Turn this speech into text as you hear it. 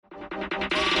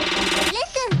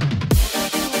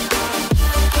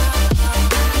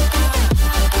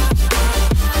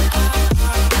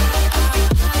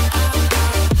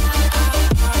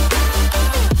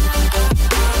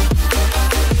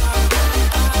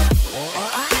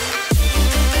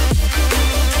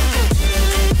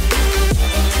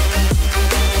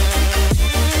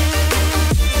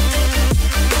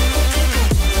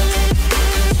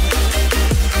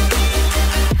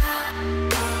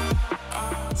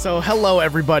So, hello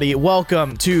everybody.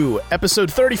 Welcome to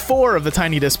episode 34 of the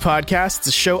Tiny Disc Podcast. It's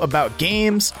a show about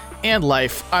games and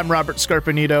life. I'm Robert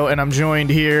Scarpanito, and I'm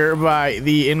joined here by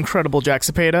the incredible Jack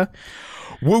Cepeda.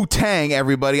 Wu-Tang,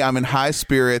 everybody. I'm in high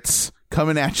spirits,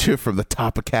 coming at you from the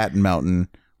top of Cat Mountain.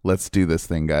 Let's do this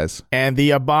thing, guys. And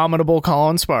the abominable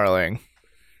Colin Sparling.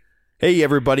 Hey,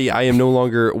 everybody. I am no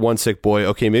longer one sick boy.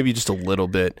 Okay, maybe just a little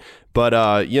bit. But,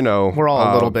 We're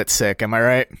all a little bit sick, am I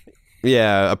right?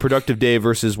 Yeah, a productive day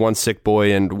versus one sick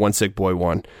boy and one sick boy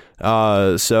won.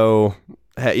 I was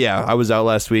out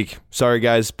last week. Sorry,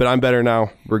 guys, but I'm better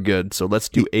now. We're good. So let's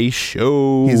do a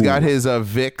show. He's got his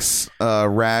Vicks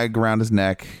rag around his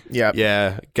neck. Yep.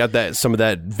 Yeah, got some of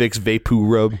that Vicks Vapoo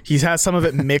rub. He has some of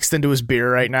it mixed into his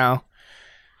beer right now.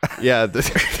 Yeah,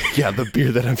 the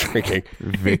beer that I'm drinking.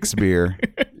 Vicks beer.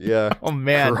 Yeah. Oh,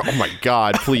 man. Oh, my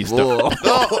God. Please don't.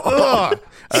 Stop.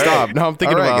 Right. Now I'm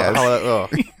thinking All right, about how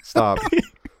that... Stop.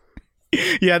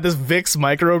 Yeah, this Vicks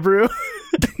microbrew.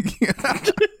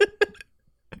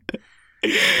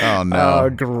 Oh, no. Oh,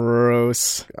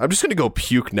 gross. I'm just going to go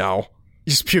puke now.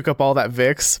 You just puke up all that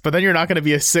Vicks, but then you're not going to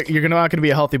be you're not going to be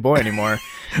a healthy boy anymore.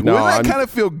 No, Wouldn't that kind of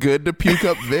feel good to puke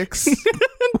up Vicks?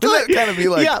 Wouldn't that kind of be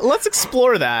like... Yeah, let's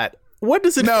explore that. What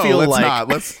does it No, feel let's like? not.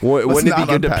 Wouldn't it be not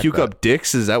good to unpack puke that. up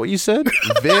dicks? Is that what you said?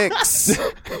 Vicks.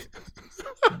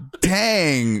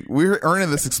 Dang, we're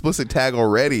earning this explicit tag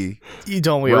already.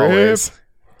 Don't we Rip. always?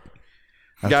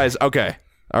 Guys, okay.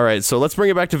 All right, so let's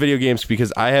bring it back to video games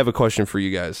because I have a question for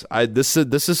you guys. This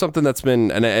is something that's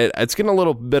been, and it's getting a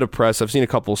little bit of press. I've seen a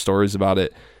couple of stories about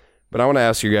it, but I want to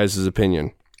ask your guys'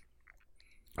 opinion.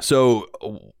 So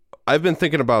I've been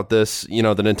thinking about this. You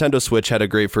know, the Nintendo Switch had a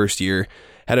great first year,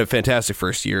 had a fantastic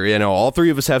first year. You know, all three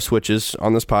of us have Switches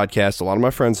on this podcast. A lot of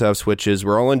my friends have Switches.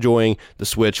 We're all enjoying the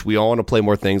Switch. We all want to play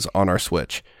more things on our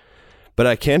Switch. But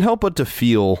I can't help but to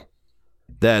feel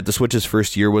that the Switch's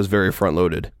first year was very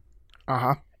front-loaded.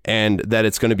 Uh-huh. And that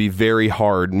it's going to be very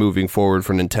hard moving forward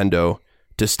for Nintendo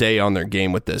to stay on their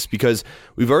game with this. Because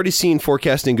we've already seen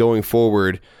forecasting going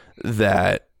forward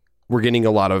that we're getting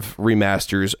a lot of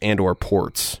remasters and or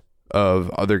ports of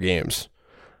other games.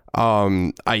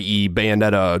 I.e.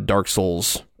 Bayonetta, Dark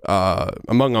Souls,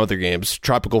 among other games,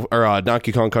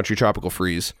 Donkey Kong Country Tropical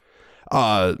Freeze.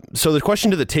 So the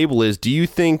question to the table is, do you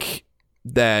think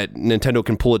that Nintendo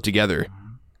can pull it together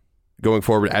going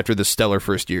forward after the stellar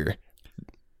first year?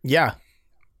 Yeah.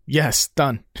 Yes,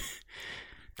 done.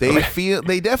 They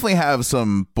definitely have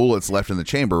some bullets left in the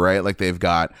chamber, right? Like they've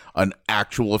got an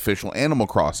actual official Animal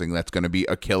Crossing that's going to be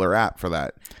a killer app for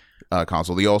that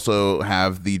console. They also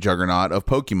have the juggernaut of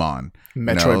Pokemon.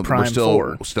 Metroid Prime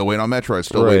 4. Still waiting on Metroid.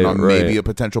 Still waiting on maybe a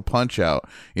potential Punch Out.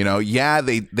 You know, yeah,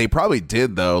 they probably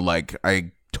did though. Like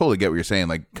I totally get what you're saying.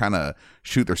 Like kind of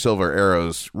shoot their silver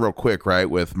arrows real quick, right?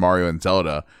 With Mario and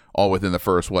Zelda, all within the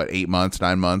first 9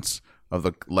 months of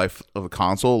the life of the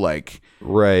console. Like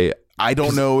Right. I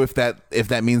don't know if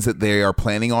that means that they are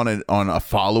planning on a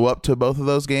follow up to both of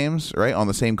those games, right, on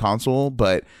the same console.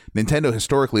 But Nintendo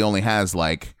historically only has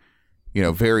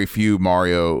very few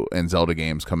Mario and Zelda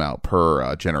games come out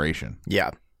per generation.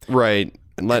 Yeah. Right.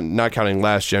 Not counting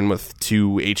last gen with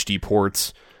 2 HD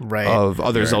ports Right. of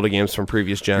other Zelda games from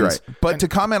previous gens. Right. But to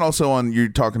comment also on you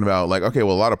talking about like, okay,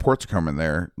 well, a lot of ports are coming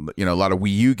there, you know, a lot of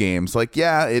Wii U games. Like,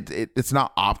 yeah, it's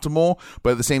not optimal,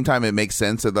 but at the same time, it makes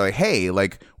sense that like, hey,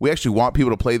 like we actually want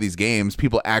people to play these games.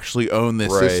 People actually own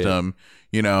this system,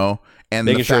 you know, and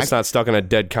making sure it's not stuck on a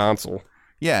dead console.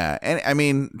 Yeah, and I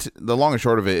mean, the long and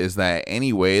short of it is that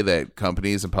any way that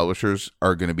companies and publishers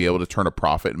are going to be able to turn a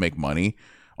profit and make money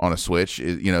on a Switch,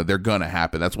 you know, they're going to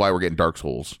happen. That's why we're getting Dark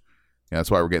Souls. Yeah, that's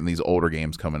why we're getting these older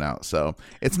games coming out. So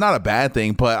it's not a bad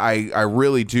thing, but I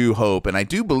really do hope, and I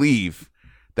do believe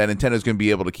that Nintendo's going to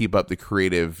be able to keep up the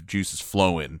creative juices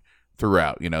flowing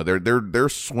throughout. You know, they're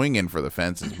swinging for the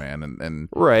fences, man, and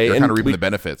right, they're kind of reaping the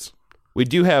benefits. We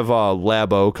do have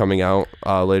Labo coming out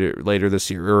later this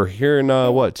year, or here in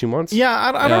 2 months? Yeah,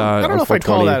 I don't know if I'd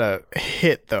call that a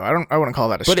hit though. I wouldn't call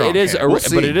that a strong hit.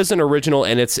 But it is an original,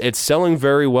 and it's selling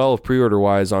very well pre-order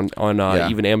wise on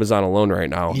even Amazon alone right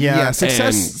now. Yeah,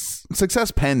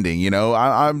 success pending. You know,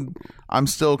 I'm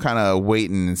still kind of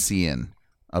waiting and seeing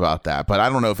about that, but I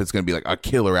don't know if it's going to be like a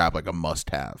killer app, like a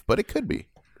must-have, but it could be.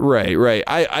 Right.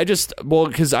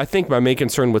 Because I think my main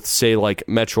concern with, say, like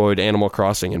Metroid, Animal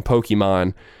Crossing, and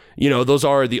Pokemon, you know, those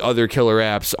are the other killer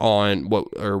apps on what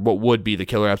would be the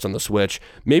killer apps on the Switch.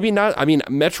 Maybe not. I mean,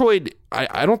 Metroid,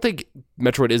 I don't think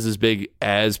Metroid is as big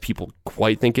as people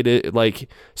quite think it is. Like,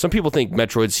 some people think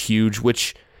Metroid's huge,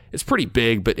 which it's pretty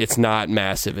big, but it's not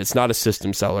massive. It's not a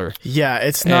system seller. Yeah,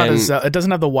 it's not it doesn't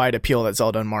have the wide appeal that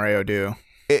Zelda and Mario do.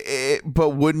 But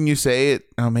wouldn't you say it?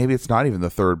 Oh, maybe it's not even the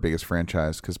third biggest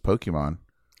franchise because Pokemon.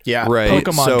 Yeah, Right,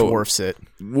 Pokemon so- dwarfs it.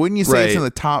 Wouldn't you say it's Right. in the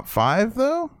top 5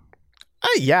 though?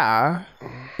 Yeah,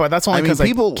 but that's only I mean, because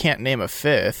people- I can't name a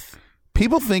fifth.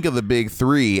 People think of the big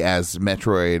 3 as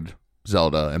Metroid,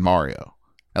 Zelda, and Mario.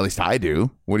 At least I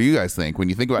do. What do you guys think? When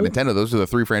you think about Nintendo, those are the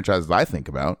 3 franchises I think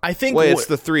about. I think Well, it's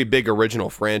the 3 big original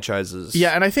franchises. yeah,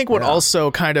 and I think what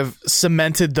also kind of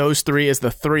cemented those 3 as the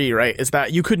 3, right, is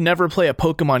that you could never play a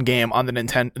Pokemon game on the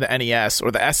NES or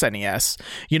the SNES.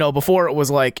 You know, before it was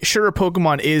like, sure,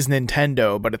 Pokemon is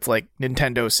Nintendo, but it's like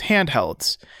Nintendo's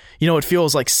handhelds. You know, it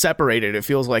feels like separated. It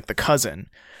feels like the cousin.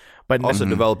 But Also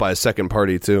developed by a second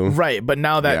party too. right, but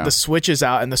now that Yeah. the Switch is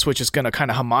out and the Switch is going to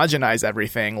kind of homogenize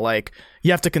everything, like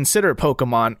you have to consider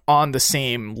Pokemon on the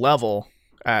same level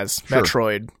as Sure.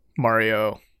 Metroid,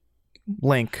 Mario,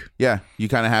 Link. Yeah, you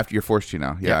kind of have to. You're forced to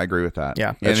now. Yeah, Yeah. I agree with that. Yeah.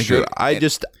 And That's if true.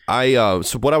 you're-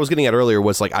 So what I was getting at earlier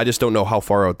was like I just don't know how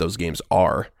far out those games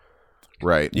are.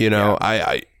 right. You know,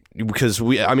 because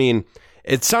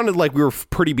it sounded like we were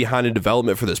pretty behind in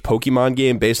development for this Pokemon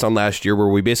game based on last year, where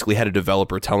we basically had a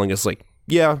developer telling us like,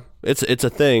 yeah, it's a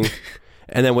thing.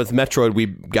 And then with Metroid, we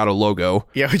got a logo.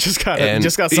 Yeah, we just got And-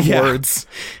 some yeah. words.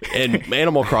 And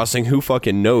Animal Crossing, who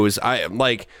fucking knows?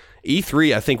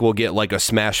 E3, I think we'll get like a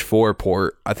Smash 4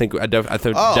 port.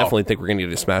 Definitely think we're gonna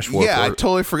get a Smash 4 Yeah, I port.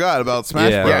 totally forgot about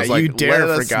Smash Yeah. Bros. Yeah, Like, you dare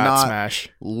let us forgot not- Smash.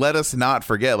 Let us not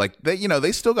forget, like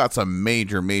they still got some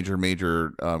major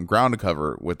ground to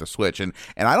cover with the Switch, and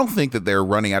I don't think that they're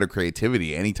running out of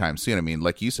creativity anytime soon. I mean,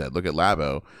 like you said, look at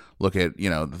Labo, look at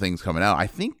the things coming out. I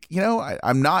think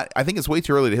I'm not. I think it's way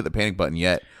too early to hit the panic button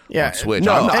yet. Yeah. on Switch.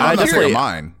 No, I'm not, I I'm not definitely- saying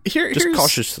mine.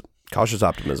 Just cautious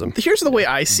optimism. Here's the way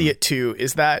I see it too,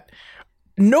 is that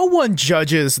no one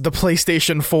judges the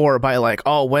PlayStation 4 by like,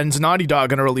 oh, when's Naughty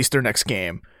Dog gonna release their next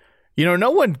game? You know,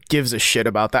 no one gives a shit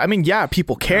about that. I mean, yeah,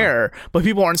 people care, but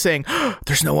people aren't saying,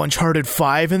 there's no Uncharted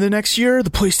 5 in the next year, the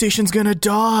PlayStation's gonna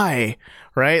die.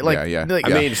 Right? Like, Yeah. like,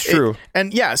 I mean, it's true.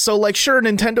 And yeah, so like, sure,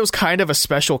 Nintendo's kind of a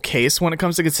special case when it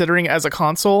comes to considering it as a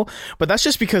console, but that's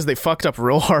just because they fucked up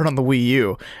real hard on the Wii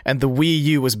U, and the Wii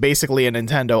U was basically a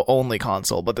Nintendo only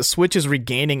console. But the Switch is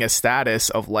regaining a status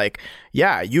of like,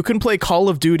 yeah, you can play Call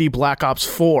of Duty Black Ops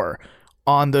 4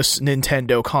 on this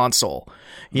Nintendo console.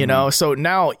 You know, so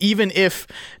now even if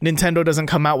Nintendo doesn't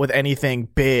come out with anything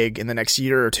big in the next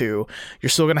year or two, you're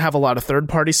still going to have a lot of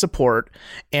third-party support,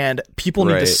 and people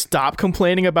need to Right. stop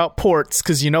complaining about ports,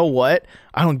 because you know what?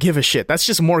 I don't give a shit. That's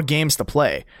just more games to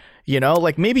play. You know,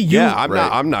 like maybe you Yeah,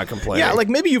 I'm not complaining. yeah, like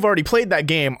maybe you've already played that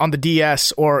game on the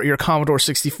DS or your Commodore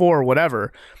 64 or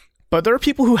whatever, but there are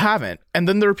people who haven't, and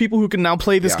then there are people who can now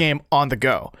play this game on the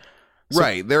go.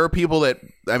 Right. There are people that,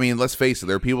 I mean, let's face it,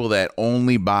 there are people that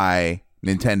only buy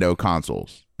Nintendo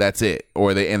consoles. That's it.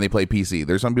 Or they play PC.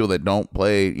 There's some people that don't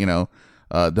play,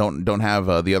 don't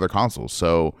have the other consoles.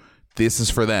 So this is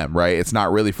for them, right? It's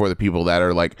not really for the people that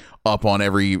are like up on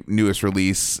every newest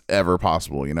release ever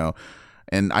possible,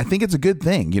 And I think it's a good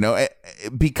thing,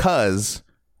 because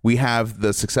we have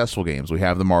the successful games. We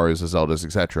have the Marios, the Zeldas,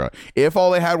 etc. If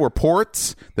all they had were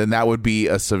ports, then that would be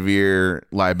a severe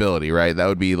liability, right? That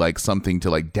would be like something to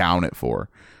like down it for.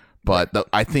 But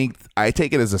I think I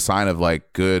take it as a sign of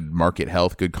like good market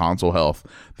health, good console health,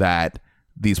 that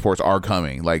these ports are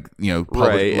coming. Like,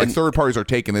 Right, like and- third parties are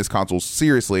taking this console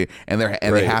seriously, and they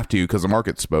Right. have to, because the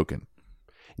market's spoken.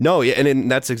 No, yeah, and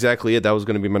that's exactly it. That was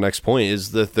going to be my next point.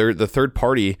 Is the third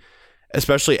party,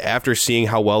 especially after seeing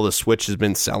how well the Switch has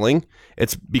been selling,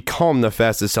 it's become the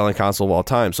fastest selling console of all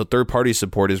time. So third party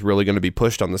support is really going to be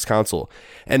pushed on this console.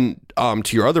 And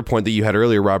to your other point that you had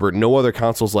earlier, Robert, no other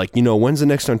consoles like, when's the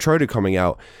next Uncharted coming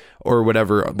out or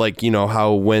whatever. Like,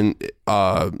 how when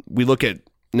we look at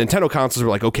Nintendo consoles,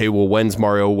 we're like, okay, well, when's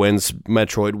Mario, when's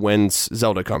Metroid, when's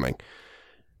Zelda coming?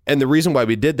 And the reason why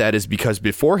we did that is because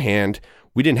beforehand,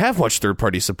 we didn't have much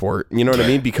third-party support. You know what I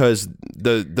mean? Because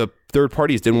the third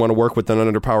parties didn't want to work with an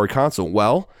underpowered console.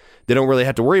 Well, they don't really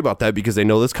have to worry about that because they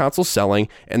know this console's selling,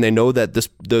 and they know that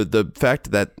the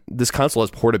fact that this console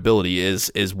has portability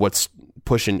is what's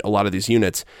pushing a lot of these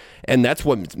units. And that's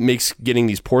what makes getting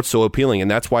these ports so appealing,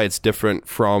 and that's why it's different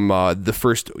from the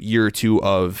first year or two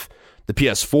of the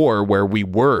PS4, where we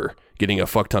were getting a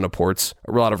fuck ton of ports,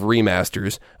 a lot of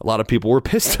remasters. A lot of people were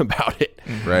pissed about it.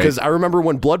 Right. Because I remember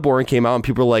when Bloodborne came out and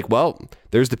people were like, well,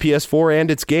 there's the PS4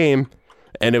 and its game.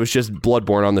 And it was just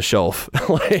Bloodborne on the shelf.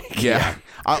 Yeah.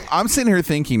 I'm sitting here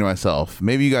thinking to myself,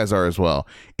 maybe you guys are as well,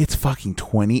 it's fucking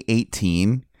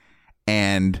 2018,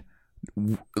 and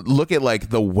look at like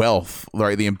the wealth,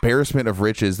 right? The embarrassment of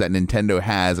riches that Nintendo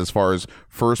has as far as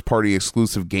first party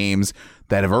exclusive games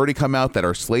that have already come out, that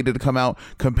are slated to come out,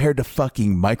 compared to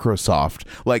fucking Microsoft.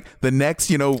 Like the next,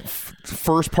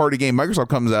 first party game Microsoft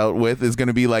comes out with is going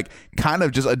to be like kind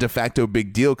of just a de facto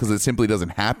big deal because it simply doesn't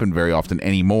happen very often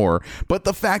anymore. But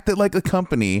the fact that like a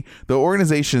company, the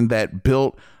organization that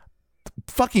built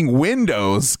fucking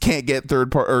Windows can't get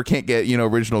third part or can't get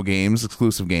original games,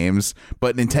 exclusive games,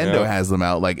 but Nintendo has them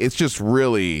out. Like it's just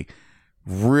really,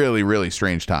 really, really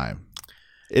strange time.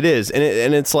 It is, and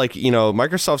it's like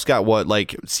Microsoft's got what,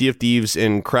 like Sea of Thieves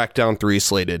and Crackdown 3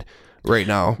 slated right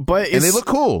now, and they look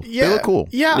cool. Yeah, they look cool.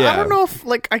 Yeah, I don't know if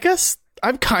I guess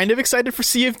I'm kind of excited for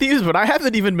Sea of Thieves, but I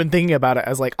haven't even been thinking about it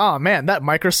as like, oh man, that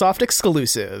Microsoft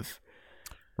exclusive.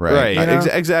 Right.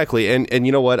 Exactly. And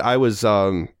you know what? I was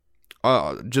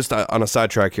just on a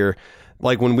sidetrack here,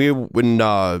 like when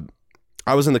I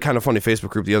was in the Kind of Funny Facebook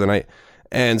group the other night.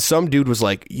 And some dude was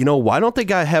like, why don't they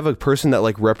have a person that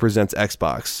like represents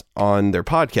Xbox on their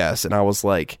podcast? And I was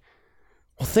like,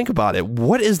 well, think about it.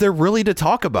 What is there really to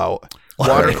talk about?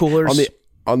 Water coolers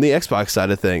on the Xbox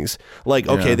side of things. Like,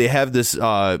 okay, they have this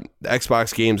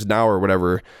Xbox Games Now or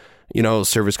whatever,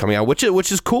 service coming out, which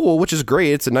is cool, which is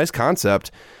great. It's a nice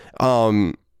concept.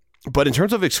 But in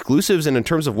terms of exclusives and in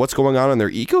terms of what's going on in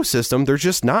their ecosystem, there's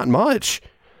just not much.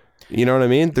 You know what I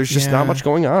mean? There's just not much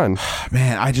going on.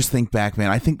 Man, I just think back, man.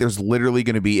 I think there's literally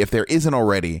going to be, if there isn't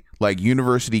already, like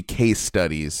university case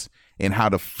studies in how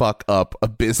to fuck up a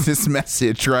business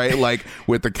message, right? Like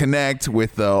with the Kinect,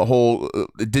 with the whole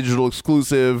digital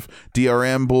exclusive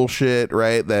DRM bullshit,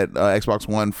 right? That Xbox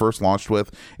One first launched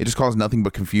with. It just caused nothing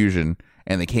but confusion.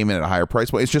 And they came in at a higher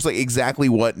price point. It's just like exactly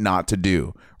what not to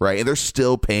do, right? And they're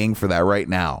still paying for that right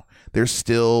now. They're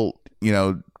still,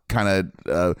 kind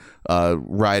of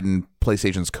riding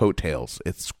PlayStation's coattails.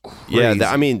 It's crazy.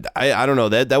 Yeah, I don't know.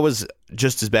 That was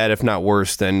just as bad, if not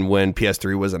worse, than when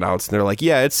PS3 was announced. And they're like,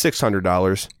 yeah, it's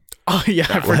 $600. Oh yeah,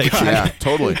 I forgot. Yeah,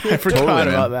 totally. I forgot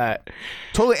about that.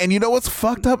 Totally. And you know what's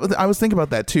fucked up? I was thinking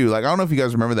about that too. Like, I don't know if you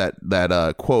guys remember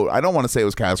that quote. I don't want to say it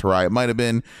was Kaz Hirai. It might have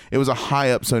been. It was a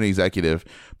high up Sony executive.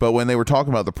 But when they were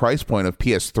talking about the price point of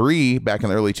PS3 back in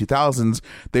the early 2000s,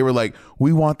 they were like,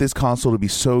 "We want this console to be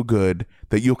so good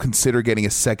that you'll consider getting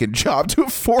a second job to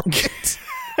afford it."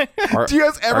 Do you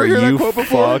guys ever hear that quote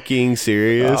before? Are you fucking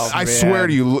serious? Oh, I swear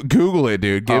to you, Google it,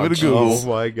 dude. Give it a Google. Oh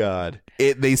my god.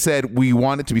 They said, we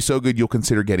want it to be so good you'll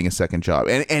consider getting a second job.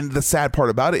 And the sad part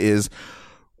about it is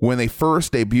when they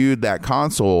first debuted that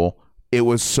console, it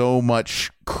was so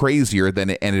much crazier than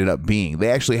it ended up being.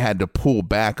 They actually had to pull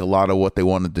back a lot of what they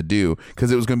wanted to do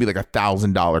because it was going to be like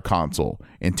 $1,000 console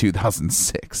in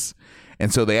 2006.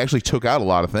 And so they actually took out a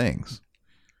lot of things.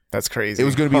 That's crazy. It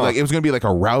was going to be like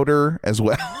a router as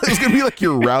well. It was going to be like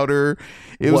your router.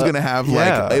 It was going to have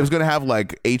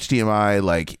like HDMI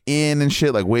like in and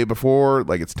shit like way before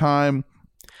like its time.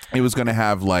 It was going to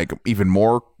have like even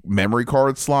more memory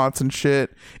card slots and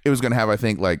shit. It was going to have, I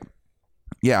think, like,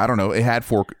 yeah, I don't know. It had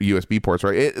 4 USB ports,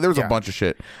 right? There was a bunch of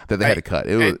shit that they had to cut.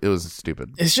 It was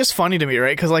stupid. It's just funny to me,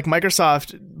 right? Because like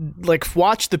Microsoft, like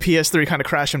watched the PS3 kind of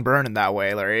crash and burn in that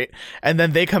way, right? And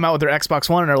then they come out with their Xbox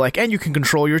One and are like, and you can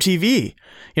control your TV.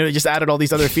 They just added all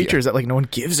these other features that like no one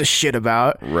gives a shit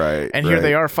about. Right. And here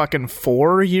they are, fucking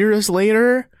 4 years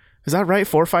later. Is that right?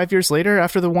 4 or 5 years later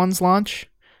after the One's launch.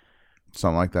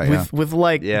 Something like that. With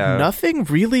nothing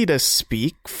really to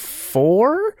speak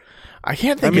for. I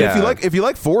can't think. If you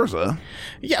like Forza,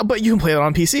 yeah, but you can play it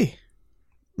on PC.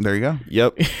 There you go.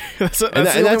 Yep. that's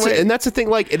the thing.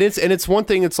 Like, it's one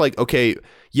thing. It's like, okay,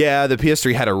 yeah, the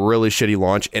PS3 had a really shitty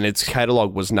launch, and its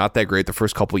catalog was not that great the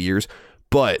first couple of years.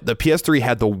 But the PS3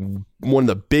 had one of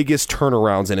the biggest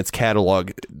turnarounds in its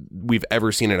catalog we've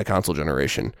ever seen in a console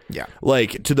generation. Yeah.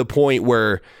 Like, to the point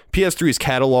where PS3's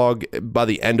catalog by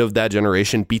the end of that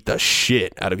generation beat the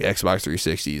shit out of Xbox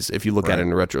 360s, if you look at it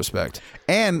in retrospect.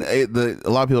 And a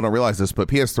lot of people don't realize this, but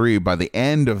PS3 by the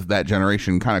end of that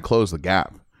generation kind of closed the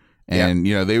gap. And,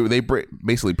 they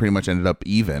basically pretty much ended up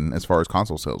even as far as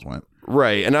console sales went.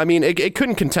 Right. And I mean, it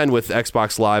couldn't contend with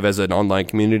Xbox Live as an online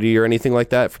community or anything like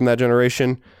that from that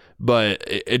generation. But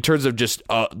in terms of just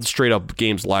straight up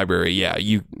games library, yeah,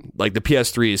 the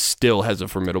PS3 still has a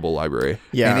formidable library.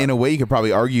 Yeah. And in a way, you could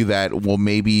probably argue that, well,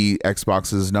 maybe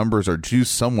Xbox's numbers are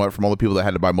juiced somewhat from all the people that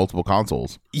had to buy multiple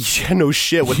consoles. Yeah, no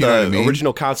shit. With the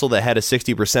original console that had a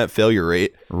 60% failure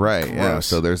rate. Right. Gross. Yeah.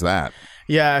 So there's that.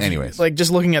 Yeah. Anyways. Like,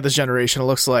 just looking at this generation, it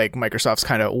looks like Microsoft's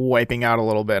kind of wiping out a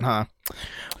little bit, huh?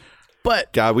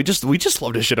 But God, we just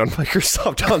love to shit on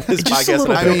Microsoft on this podcast,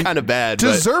 and I feel kind of bad.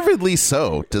 Deservedly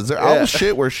so. I'll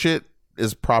shit where shit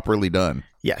is properly done.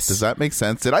 Yes. Does that make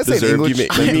sense? Did I say Deserved, English?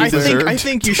 you mean deserved? I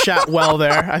think you shat well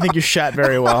there. I think you shat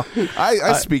very well.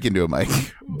 I speak into a mic.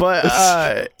 But,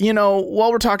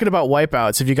 while we're talking about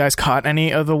wipeouts, have you guys caught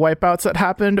any of the wipeouts that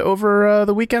happened over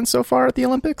the weekend so far at the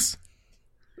Olympics?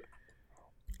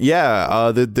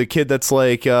 Yeah, the kid that's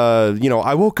like,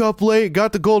 I woke up late,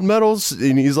 got the gold medals,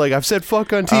 and he's like, I've said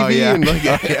fuck on TV. Oh, yeah. And like,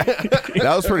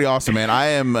 That was pretty awesome, man. I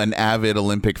am an avid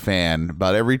Olympic fan.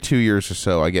 About every 2 years or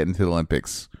so, I get into the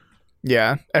Olympics.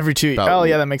 Yeah, every 2 years. Oh,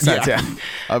 yeah, that makes sense. Yeah.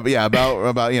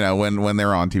 About when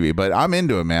they're on TV. But I'm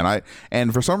into it, man.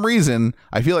 And for some reason,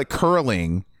 I feel like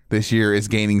curling this year is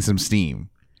gaining some steam.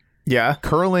 Yeah.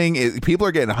 People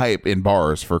are getting hype in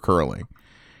bars for curling.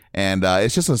 And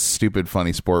it's just a stupid,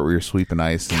 funny sport where you're sweeping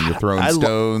ice and you're throwing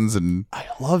stones. And I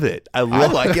love it. I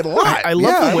like it a lot. I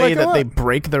love the way that they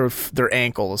break their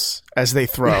ankles as they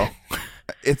throw.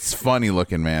 It's funny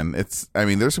looking, man.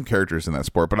 There's some characters in that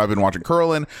sport, but I've been watching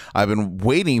curling. I've been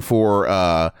waiting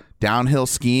for downhill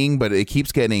skiing, but it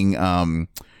keeps getting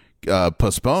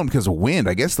postponed because of wind.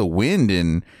 I guess the wind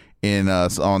in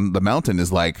on the mountain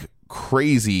is like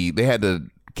crazy. They had to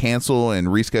cancel and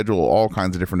reschedule all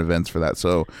kinds of different events for that.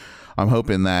 So I'm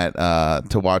hoping that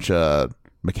to watch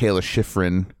Michaela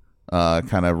Schifrin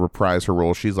kind of reprise her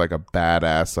role. She's like a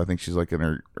badass. I think she's like in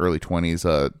her early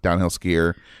 20s, downhill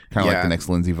skier, kind of like the next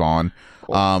Lindsey Vonn.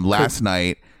 Last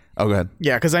night, go ahead.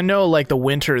 Yeah, because I know like the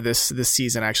winter this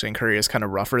season actually in Korea is kind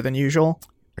of rougher than usual.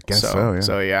 I guess so. Yeah.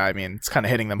 So yeah, it's kind of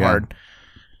hitting them hard.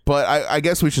 But I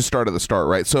guess we should start at the start,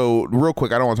 right? So real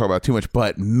quick, I don't want to talk about too much,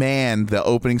 but man, the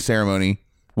opening ceremony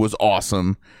was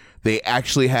awesome. They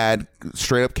actually had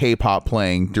straight up K-pop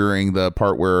playing during the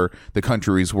part where the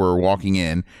countries were walking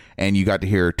in, and you got to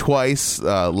hear Twice,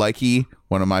 Likey,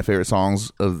 one of my favorite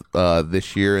songs of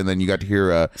this year, and then you got to hear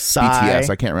BTS.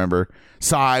 I can't remember.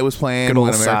 Psy was playing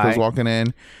when America was walking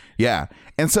in. Yeah,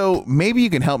 and so maybe you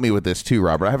can help me with this too,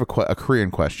 Robert. I have a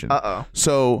Korean question.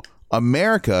 So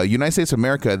America, United States of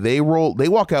America, they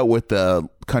walk out with the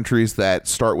countries that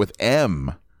start with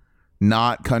M.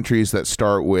 Not countries that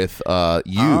start with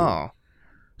U. Oh.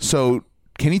 So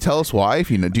can you tell us why? If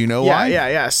you know, do you know why?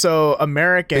 Yeah. So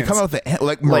Americans, they come out with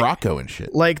like Morocco and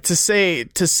shit. Like to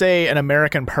say an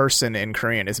American person in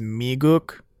Korean is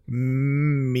Miguk.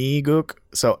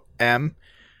 So M.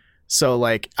 So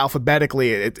like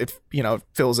alphabetically, it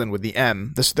fills in with the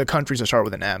M. The countries that start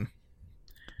with an M.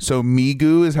 So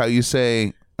Migu is how you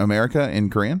say America in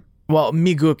Korean. Well,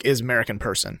 Miguk is American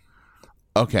person.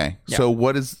 Okay, yeah. So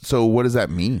what does that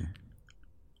mean?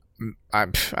 I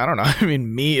don't know.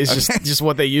 Me is just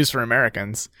what they use for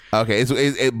Americans. Okay,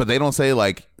 but they don't say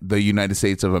like the United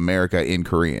States of America in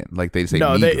Korean. Like they say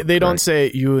no. Migu, they don't say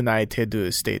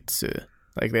United States.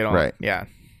 Like they don't. Right. Yeah.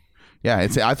 Yeah. I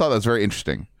thought that was very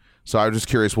interesting. So I was just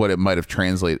curious what it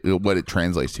translates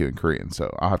to in Korean.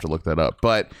 So I'll have to look that up.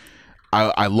 But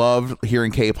I love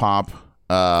hearing K-pop.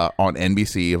 On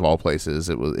NBC of all places,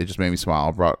 it just made me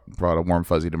smile, brought a warm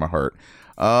fuzzy to my heart.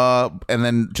 And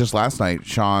then just last night,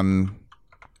 Shaun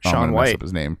White, mess up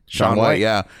his name, Shaun White,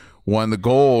 yeah, won the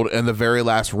gold in the very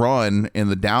last run in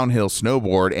the downhill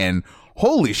snowboard. And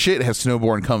holy shit, has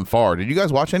snowboarding come far? Did you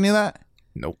guys watch any of that?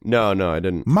 Nope. No, I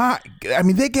didn't.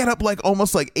 They get up like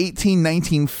almost like 18,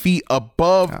 19 feet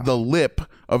above the lip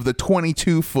of the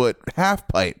 22-foot half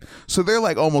pipe. So they're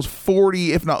like almost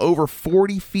 40, if not over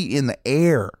 40 feet in the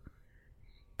air.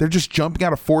 They're just jumping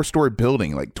out a 4-story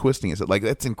building, like twisting it. Like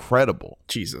that's incredible.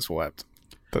 Jesus wept.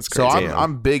 That's crazy. So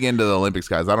I'm big into the Olympics,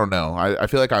 guys. I don't know. I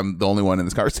feel like I'm the only one in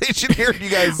this conversation here. You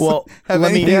guys have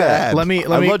anything to add?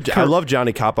 I love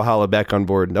Johnny Kapahala back on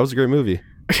board. That was a great movie.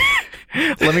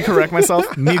 Let me correct myself.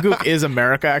 Miguk is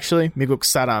America, actually. Miguk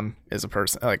Saram is a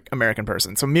person, like American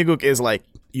person. So Miguk is like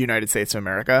United States of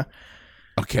America.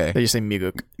 Okay. They just say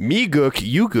Miguk. Miguk,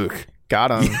 Yuguk.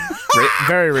 Got him.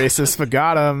 Very racist, but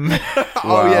got him.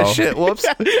 Oh, yeah, shit. Whoops.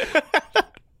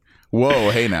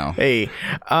 Whoa, hey now. Hey.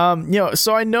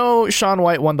 So I know Shaun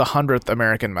White won the 100th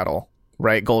American medal,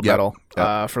 right? Gold medal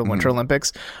for the Winter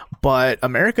Olympics. But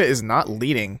America is not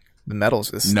leading the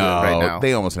medals right now.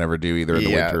 They almost never do either in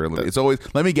the Winter Olympics. It's always,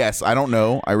 let me guess. I don't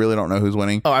know. I really don't know who's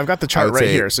winning. Oh, I've got the chart right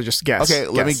here, so just guess. Okay,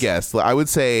 let me guess. I would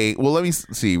say, well, let me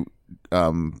see.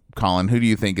 Colin, who do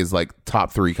you think is like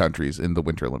top 3 countries in the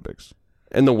Winter Olympics?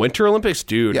 In the Winter Olympics,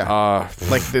 dude. Yeah.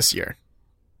 Like this year.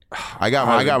 I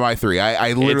got my 3.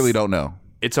 I literally don't know.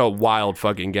 It's a wild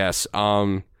fucking guess.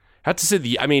 I have to say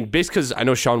basically because I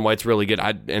know Shaun White's really good.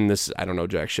 I don't know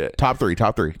jack shit. Top 3.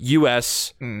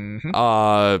 U.S. Think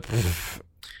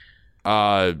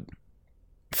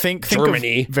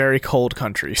Germany. of very cold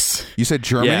countries. You said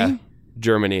Germany? Yeah.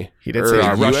 Germany. He did Or, say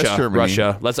US, Russia. Germany.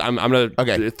 Russia. I'm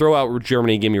gonna throw out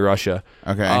Germany. Give me Russia.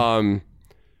 Okay.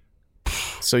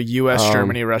 So U.S.,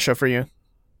 Germany, Russia for you.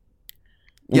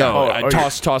 No, Oh,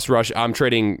 toss Russia. I'm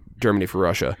trading Germany for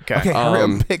Russia. Okay, hurry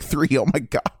up, pick 3. Oh my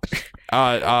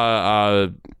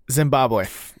gosh. Zimbabwe.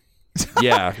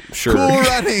 Yeah, sure. Cool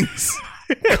runnings.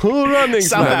 Cool runnings.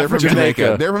 South man. They're from Africa.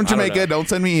 Jamaica. They're from I don't Jamaica. know. Don't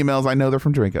send me emails. I know they're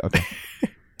from Jamaica. Okay.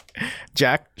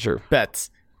 Jack. Sure. Bets.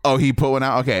 Oh, he put one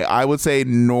out. Okay, I would say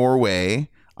Norway.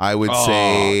 I would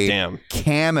say damn.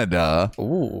 Canada,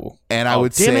 Ooh. and I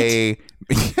would damn say,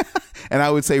 and I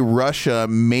would say Russia,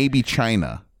 maybe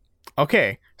China.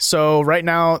 Okay. So right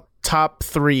now, top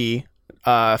 3.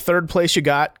 Third place, you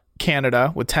got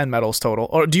Canada with 10 medals total.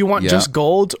 Or do you want just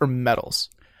gold or medals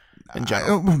in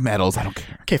general? Medals. I don't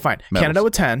care. Okay, fine. Medals. Canada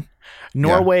with 10.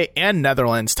 Norway and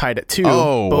Netherlands tied at 2,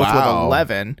 Oh, both wow. with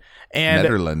 11. And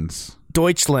Netherlands.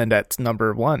 Deutschland at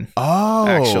number 1. Oh,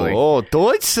 Actually. Oh,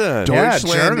 Deutschland. Yeah,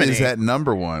 Deutschland Germany. is at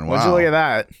number 1. Wow. Would you look at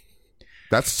that?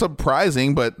 That's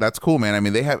surprising, but that's cool, man.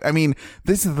 I mean,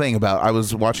 this is the thing about, I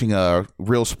was watching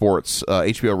Real Sports,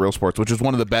 HBO Real Sports, which is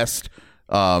one of the best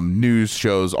news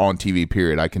shows on TV,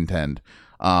 period, I contend.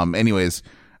 Anyways,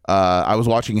 I was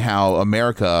watching how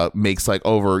America makes like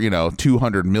over,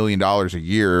 $200 million a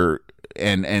year,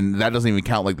 and that doesn't even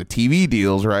count like the TV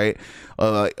deals, right?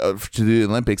 To do the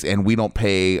Olympics, and we don't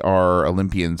pay our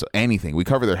Olympians anything. We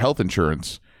cover their health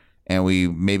insurance, and we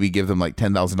maybe give them like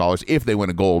 $10,000 if they win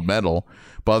a gold medal.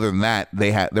 But other than that,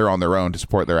 they're on their own to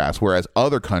support their ass. Whereas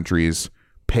other countries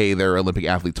pay their Olympic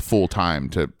athletes full time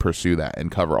to pursue that and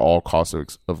cover all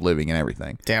costs of living and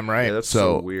everything. Damn right. Yeah, that's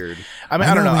so weird. I mean,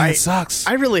 I don't know. Man, it sucks.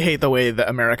 I really hate the way that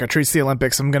America treats the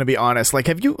Olympics. I'm going to be honest. Like,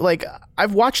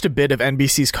 I've watched a bit of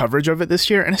NBC's coverage of it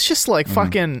this year, and it's just like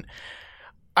fucking.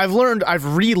 I've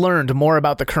relearned more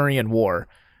about the Korean War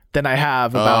than I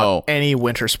have about any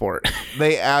winter sport.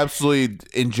 They absolutely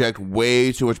inject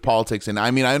way too much politics in.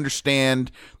 I mean, I understand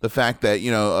the fact that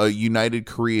a united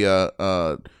Korea,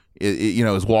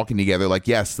 is walking together. Like,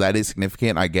 yes, that is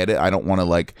significant. I get it. I don't want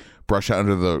to brush it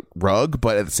under the rug,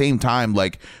 but at the same time,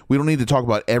 we don't need to talk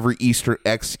about every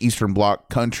ex-Eastern Bloc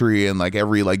country and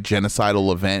every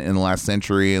genocidal event in the last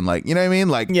century and you know what I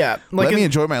mean? Yeah, let me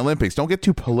enjoy my Olympics. Don't get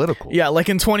too political. Yeah, like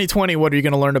in 2020, what are you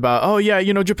going to learn about? Oh yeah,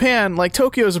 Japan,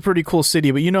 Tokyo is a pretty cool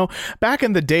city, but back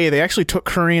in the day, they actually took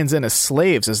Koreans in as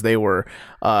slaves as they were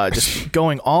just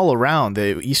going all around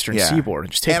the Eastern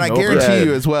Seaboard, just taking and I over. guarantee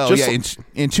you as well. Just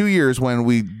in 2 years when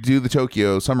we do the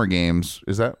Tokyo Summer Games,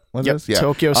 is that what it is? Yeah,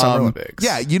 Tokyo Summer Olympics.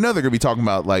 Yeah, they're going to be talking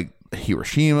about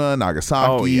Hiroshima,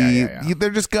 Nagasaki. Oh, yeah. They're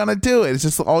just going to do it. It's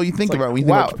just all you think about when you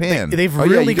think about Japan. They've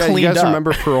really cleaned you guys up.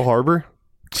 remember Pearl Harbor?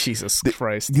 Jesus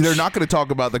Christ. They're not going to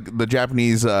talk about the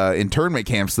Japanese internment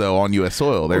camps though on U.S.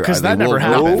 soil. Because that they never will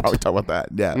happened. probably talk about that.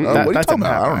 Yeah. That what are you didn't talking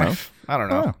about? happen. I don't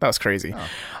know. I don't know. That was crazy. That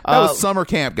was summer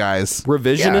camp, guys.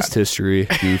 Revisionist history.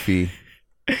 Goofy.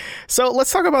 So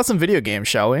let's talk about some video games,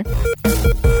 shall we?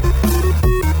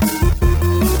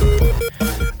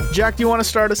 Jack, do you want to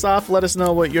start us off? Let us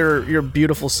know what your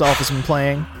beautiful self has been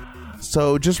playing.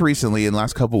 So just recently, in the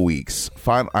last couple weeks,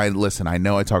 I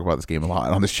know I talk about this game a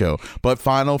lot on the show, but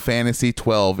Final Fantasy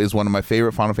 12 is one of my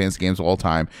favorite Final Fantasy games of all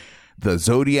time. The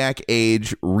Zodiac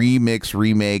Age remix,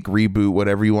 remake, reboot,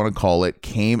 whatever you want to call it,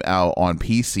 came out on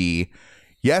PC.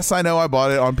 Yes, I know I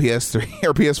bought it on PS3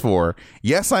 or PS4.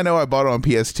 Yes, I know I bought it on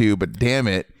PS2, but damn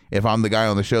it, if I'm the guy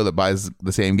on the show that buys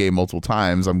the same game multiple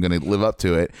times, I'm going to live up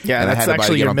to it. Yeah, and that's I had to buy it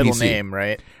actually again your on middle PC. name,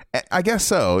 right? I guess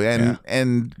so.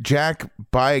 And Jack,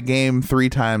 buy a game 3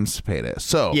 times to pay this.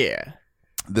 So Yeah.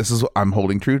 this is, I'm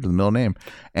holding true to the middle name.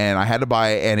 And I had to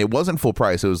buy it, and it wasn't full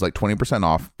price. It was 20%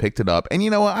 off. Picked it up. And you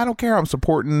know what? I don't care. I'm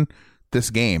supporting this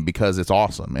game because it's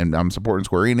awesome. And I'm supporting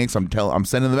Square Enix. I'm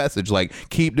sending the message,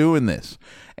 keep doing this.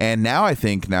 And now I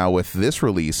think with this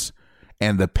release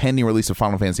and the pending release of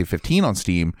Final Fantasy 15 on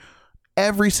Steam,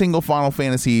 every single Final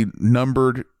Fantasy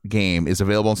numbered game is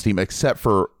available on Steam except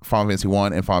for Final Fantasy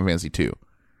 1 and Final Fantasy 2.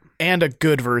 And a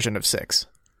good version of 6.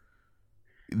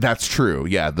 That's true.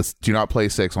 Yeah, do not play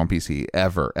 6 on PC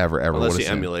ever. Unless you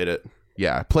emulate it.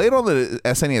 Yeah, play it on the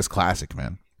SNES Classic,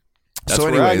 man. That's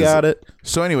where I got it.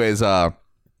 So anyways, what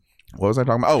was I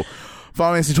talking about? Oh,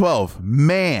 Final Fantasy 12.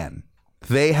 Man,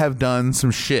 they have done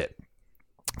some shit.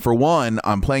 For one,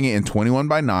 I'm playing it in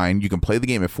 21:9. You can play the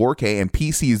game at 4K, and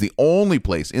PC is the only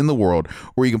place in the world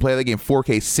where you can play the game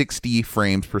 4K 60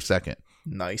 frames per second.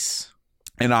 Nice.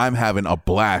 And I'm having a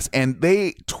blast. And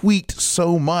they tweaked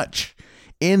so much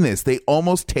in this. They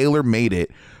almost tailor-made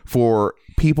it for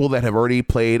people that have already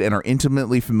played and are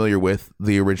intimately familiar with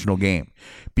the original game,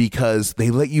 because they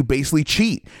let you basically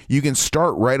cheat. You can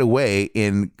start right away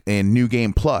in New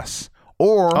Game Plus,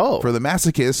 Or for the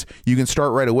masochists, you can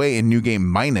start right away in New Game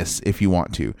Minus if you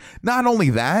want to. Not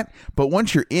only that, but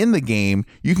once you're in the game,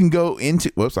 you can go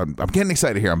into... Whoops, I'm getting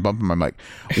excited here. I'm bumping my mic.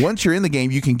 Once you're in the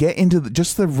game, you can get into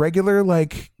just the regular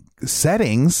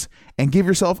settings and give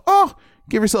yourself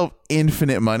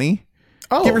infinite money.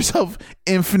 Give yourself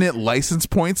infinite license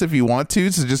points if you want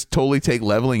to just totally take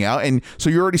leveling out. And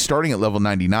so you're already starting at level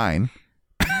 99.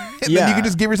 And then you can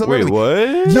just give yourself everything.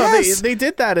 What? No, they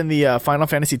did that in the Final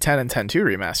Fantasy X and X-2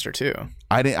 remaster too.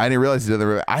 I didn't realize they did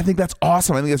that. I think that's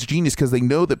awesome. I think that's genius because they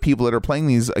know that people that are playing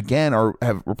these again were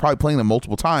probably playing them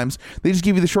multiple times. They just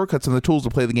give you the shortcuts and the tools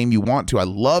to play the game you want to. I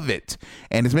love it,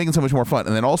 and it's making so much more fun.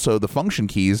 And then also the function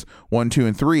keys 1, 2,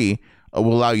 and 3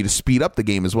 will allow you to speed up the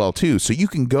game as well too. So you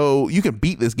can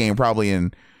beat this game probably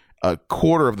in a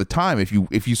quarter of the time if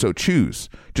you so choose,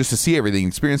 just to see everything,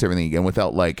 experience everything again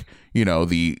without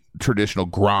the traditional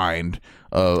grind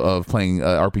of playing a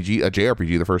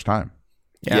JRPG the first time.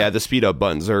 Yeah, the speed up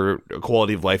buttons are a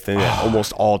quality of life thing that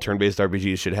almost all turn-based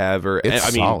RPGs should have,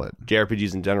 solid.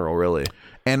 JRPGs in general, really.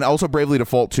 And also Bravely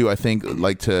Default 2, I think,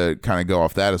 to kind of go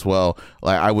off that as well,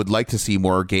 I would like to see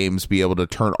more games be able to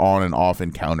turn on and off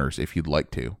encounters if you'd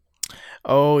like to.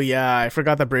 Oh, yeah. I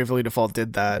forgot that Bravely Default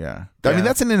did that. Yeah. I mean,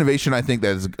 that's an innovation. I think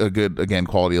that is a good, again,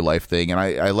 quality of life thing. And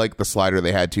I like the slider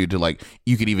they had to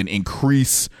you could even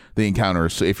increase the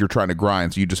encounters. So if you're trying to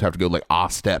grind, so you just have to go a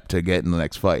step to get in the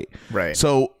next fight. Right.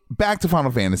 So back to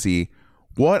Final Fantasy.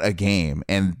 What a game.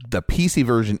 And the PC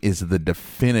version is the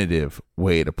definitive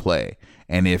way to play.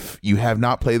 And if you have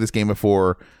not played this game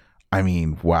before, I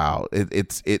mean, wow.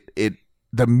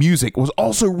 The music was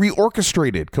also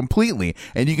reorchestrated completely,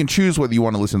 and you can choose whether you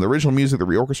want to listen to the original music, the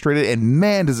reorchestrated, and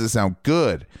man, does it sound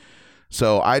good.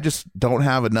 So I just don't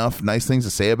have enough nice things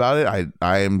to say about it.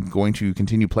 I am going to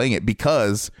continue playing it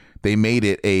because they made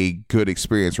it a good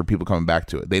experience for people coming back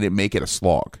to it. They didn't make it a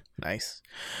slog. Nice.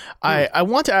 I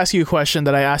want to ask you a question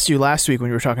that I asked you last week when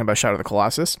we were talking about Shadow of the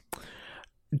Colossus.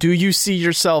 Do you see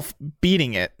yourself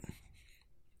beating it?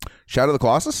 Shadow of the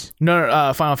Colossus?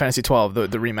 No, Final Fantasy 12, the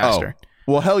remaster. Oh.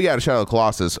 Well, hell yeah to Shadow of the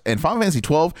Colossus. And Final Fantasy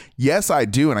 12, yes, I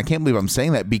do. And I can't believe I'm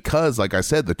saying that because, like I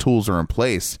said, the tools are in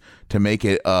place to make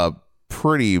it a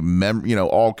pretty,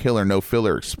 all killer, no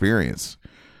filler experience.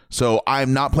 So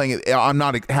I'm not playing it. I'm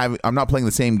not playing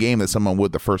the same game that someone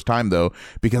would the first time, though,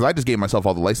 because I just gave myself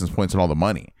all the license points and all the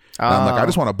money. And I'm I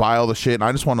just want to buy all the shit. And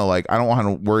I just want to I don't want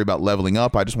to worry about leveling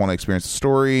up. I just want to experience the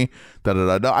story. I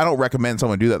don't recommend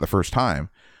someone do that the first time.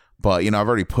 But, I've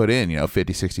already put in,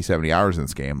 50, 60, 70 hours in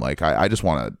this game. I just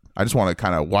want to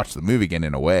kind of watch the movie again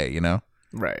in a way,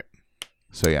 Right.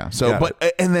 So, yeah.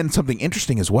 And then something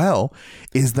interesting as well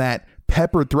is that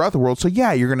peppered throughout the world. So,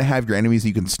 yeah, you're going to have your enemies that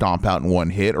you can stomp out in one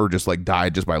hit or just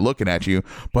die just by looking at you.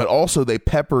 But also they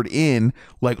peppered in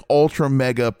ultra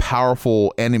mega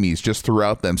powerful enemies just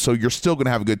throughout them. So you're still going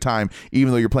to have a good time,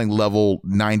 even though you're playing level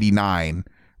 99,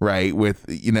 right? With,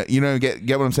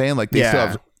 get what I'm saying? They still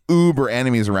have uber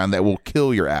enemies around that will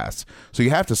kill your ass, so you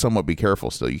have to somewhat be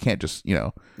careful still. You can't just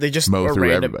they just mow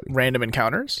through random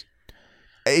encounters.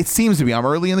 It seems to be. I'm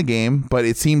early in the game, but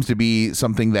it seems to be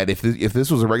something that if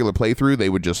this was a regular playthrough, they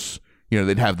would just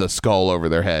they'd have the skull over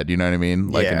their head, you know what I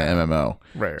mean, in an MMO.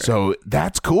 Right. So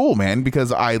that's cool, man,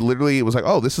 because I literally was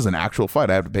oh, this is an actual fight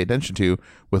I have to pay attention to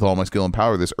with all my skill and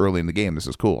power this early in the game. This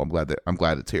is cool. I'm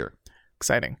glad it's here.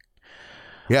 Exciting.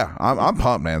 Yeah, I'm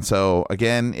pumped, man. So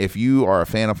again, if you are a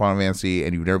fan of Final Fantasy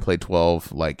and you've never played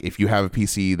 12, if you have a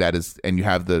PC and you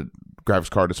have the graphics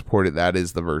card to support it, that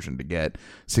is the version to get.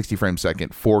 60 frames a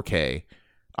second, 4K.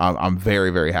 I'm very,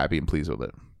 very happy and pleased with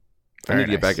it. I need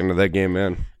to get back into that game,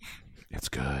 man. It's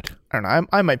good. I don't know.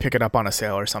 I might pick it up on a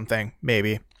sale or something.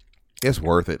 Maybe. It's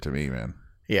worth it to me, man.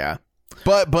 Yeah.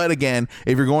 But again,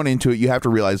 if you're going into it, you have to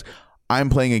realize I'm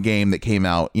playing a game that came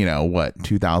out,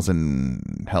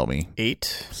 2000, help me.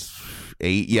 8?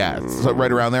 Yeah. So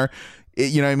right around there.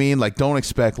 You know what I mean? Don't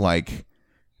expect a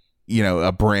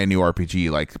brand new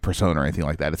RPG like Persona or anything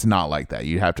like that. It's not like that.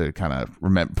 You have to kind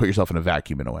of put yourself in a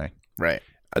vacuum in a way. Right.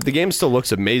 The game still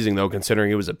looks amazing, though,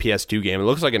 considering it was a PS2 game. It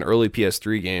looks like an early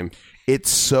PS3 game. It's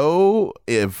so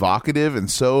evocative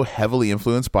and so heavily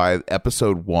influenced by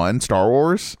Episode 1, Star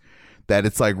Wars, that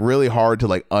it's really hard to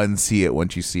unsee it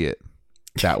once you see it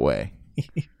that way.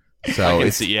 So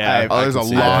there's a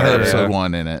lot of Episode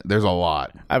 1 in it. There's a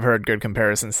lot. I've heard good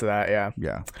comparisons to that.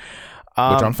 Yeah.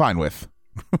 Which I'm fine with.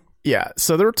 Yeah,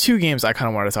 so there were two games I kind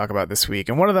of wanted to talk about this week,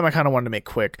 and one of them I kind of wanted to make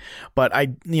quick, but I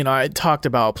talked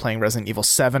about playing Resident Evil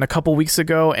 7 a couple weeks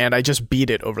ago, and I just beat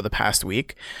it over the past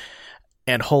week,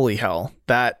 and holy hell,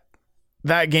 that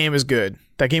game is good.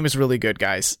 That game is really good,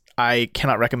 guys. I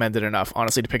cannot recommend it enough,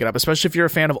 honestly, to pick it up, especially if you're a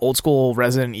fan of old school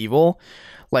Resident Evil.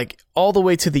 Like, all the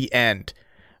way to the end,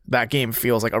 that game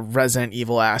feels like a Resident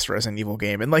Evil-ass Resident Evil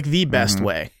game in like the best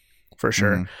way, for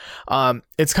sure.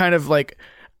 It's kind of like,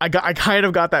 I kind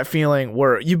of got that feeling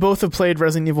where you both have played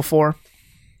Resident Evil 4.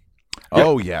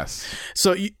 Oh, yes.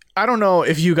 So I don't know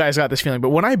if you guys got this feeling, but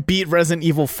when I beat Resident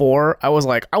Evil 4, I was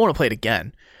like, I want to play it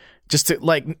again. Just to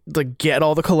like get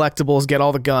all the collectibles, get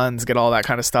all the guns, get all that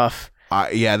kind of stuff.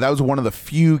 Yeah, that was one of the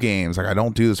few games. Like, I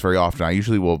don't do this very often. I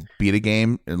usually will beat a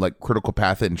game and like critical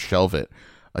path it and shelve it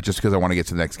just because I want to get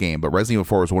to the next game. But Resident Evil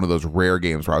 4 was one of those rare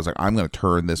games where I was like, I'm going to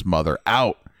turn this mother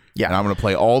out. Yeah, and I'm going to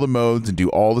play all the modes and do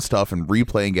all the stuff and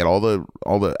replay and get all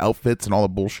the outfits and all the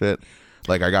bullshit.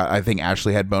 Like, I think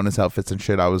Ashley had bonus outfits and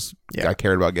shit. I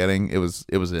cared about getting. It was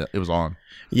on.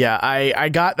 Yeah, I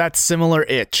got that similar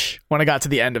itch when I got to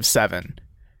the end of 7.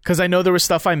 Because I know there was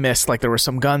stuff I missed, like there were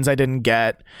some guns I didn't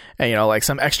get, and you know, like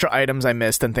some extra items I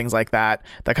missed and things like that.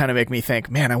 That kind of make me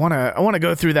think, man, I wanna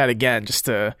go through that again just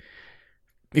to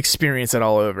experience it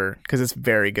all over because it's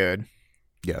very good.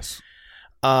 Yes.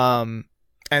 And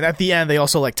at the end, they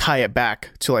also like tie it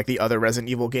back to like the other Resident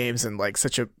Evil games in like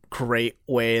such a great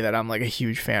way that I'm like a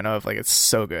huge fan of. Like, it's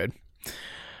so good.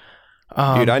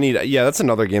 Dude, that's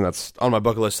another game that's on my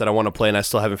bucket list that I want to play, and I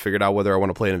still haven't figured out whether I want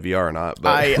to play it in VR or not.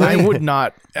 But I would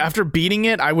not, after beating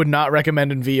it, I would not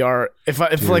recommend in VR. If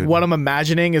like what I'm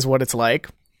imagining is what it's like,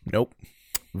 nope.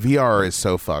 VR is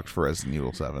so fucked for Resident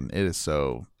Evil 7. It is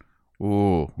so,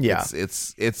 yeah.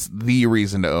 It's the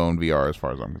reason to own VR as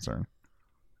far as I'm concerned.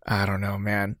 I don't know,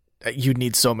 man. You'd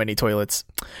need so many toilets.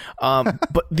 But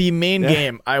the main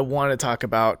game I want to talk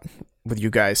about with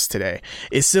you guys today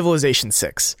is Civilization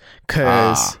 6,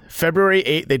 because February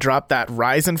 8th they dropped that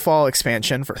Rise and Fall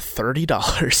expansion for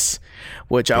 $30,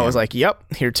 which I was like, yep,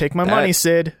 here, take my money,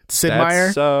 Sid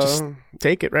Meier, just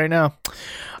take it right now.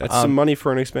 That's some money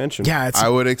for an expansion. Yeah, I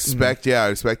would expect I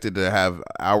expected to have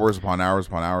hours upon hours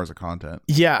upon hours of content.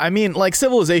 Yeah, I mean, like,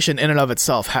 Civilization in and of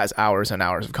itself has hours and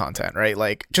hours of content, right?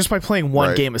 Like, just by playing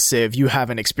one game of Civ, you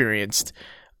haven't experienced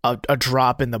a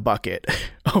drop in the bucket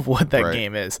of what that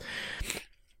game is.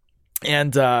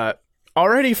 And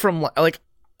already from, like,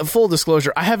 full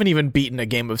disclosure, I haven't even beaten a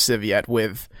game of Civ yet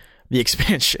with the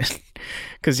expansion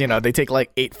because, you know, they take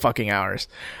like 8 fucking hours.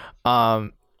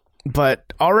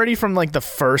 But already from like the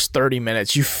first 30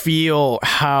 minutes, you feel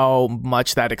how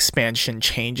much that expansion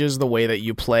changes the way that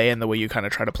you play and the way you kind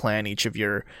of try to plan each of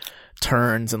your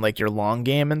turns and like your long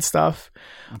game and stuff.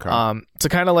 Okay. To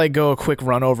kind of like go a quick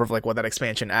run over of like what that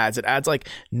expansion adds, it adds like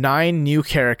 9 new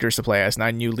characters to play as,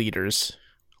 9 new leaders.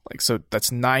 Like, so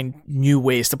that's 9 new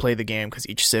ways to play the game because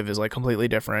each Civ is like completely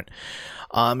different.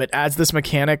 It adds this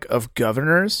mechanic of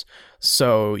governors,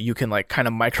 so you can like kind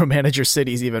of micromanage your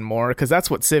cities even more, because that's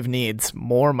what Civ needs,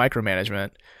 more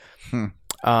micromanagement.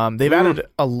 They've added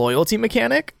a loyalty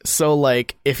mechanic, so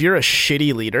like if you're a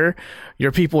shitty leader,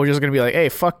 your people are just gonna be like, hey,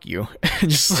 fuck you, and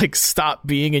just like stop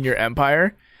being in your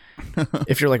empire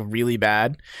if you're like really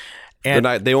bad. And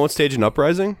they won't stage an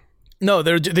uprising? No,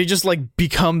 they just like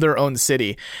become their own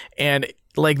city. And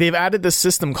like they've added this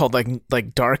system called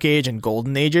like Dark Age and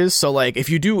Golden Ages. So like if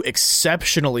you do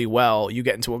exceptionally well, you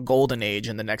get into a golden age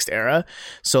in the next era.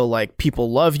 So like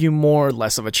people love you more,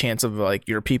 less of a chance of like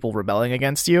your people rebelling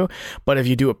against you. But if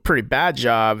you do a pretty bad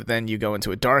job, then you go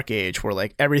into a dark age where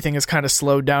like everything is kind of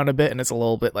slowed down a bit and it's a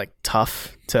little bit like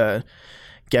tough to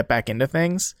get back into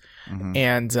things.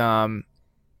 And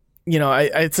you know,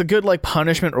 it's a good like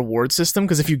punishment reward system,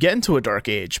 because if you get into a dark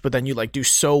age but then you like do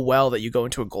so well that you go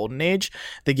into a golden age,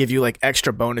 they give you like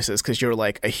extra bonuses because you're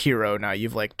like a hero now,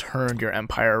 you've like turned your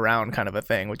empire around, kind of a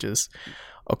thing, which is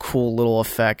a cool little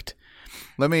effect.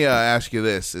 Let me ask you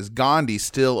this: is Gandhi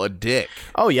still a dick?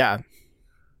 Oh yeah.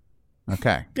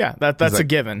 Okay. Yeah, that's a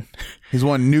given. He's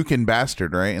one nuking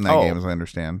bastard, right, in that game, as I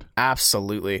understand.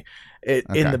 Absolutely.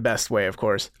 In the best way, of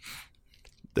course.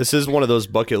 This is one of those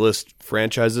bucket list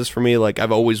franchises for me. Like,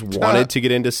 I've always wanted to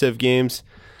get into Civ games,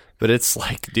 but it's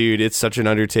like, dude, it's such an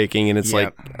undertaking, and it's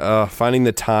like finding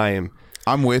the time.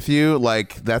 I'm with you.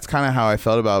 Like, that's kind of how I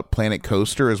felt about Planet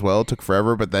Coaster as well. It took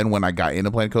forever, but then when I got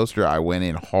into Planet Coaster, I went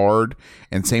in hard.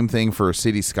 And same thing for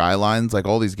City Skylines. Like,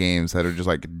 all these games that are just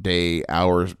like day,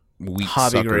 hours, week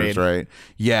hobby suckers, grade. Right?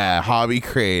 Yeah, hobby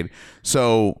grade.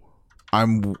 So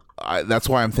that's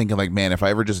why I'm thinking, like, man, if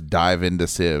I ever just dive into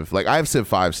Civ, like, I have Civ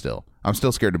 5 still. I'm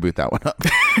still scared to boot that one up.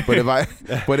 But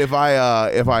if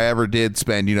I ever did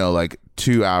spend, you know, like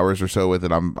 2 hours or so with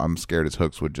it, I'm scared his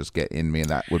hooks would just get in me, and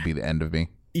that would be the end of me.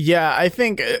 Yeah, I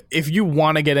think if you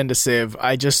want to get into Civ,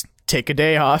 I just take a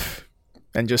day off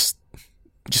and just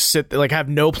sit, like, have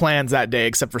no plans that day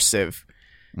except for Civ.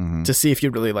 to see if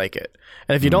you really like it.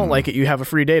 And if you don't like it, you have a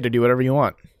free day to do whatever you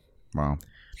want. Wow.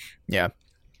 Yeah.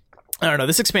 I don't know.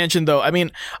 This expansion, though, I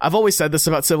mean, I've always said this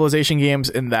about Civilization games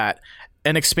in that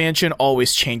an expansion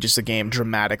always changes the game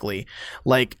dramatically.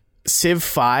 Like, Civ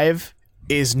 5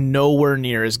 is nowhere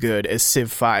near as good as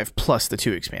Civ 5 plus the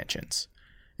 2 expansions.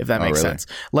 If that makes sense.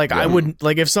 Like, I would,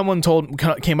 like, if someone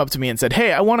came up to me and said,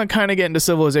 hey, I want to kind of get into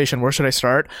Civilization, where should I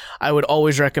start? I would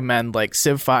always recommend, like,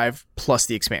 Civ 5 plus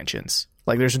the expansions.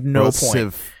 Like, there's no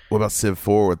point. What about Civ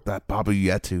 4 with that Baba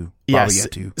Yetu? Yes,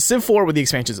 Civ 4 with the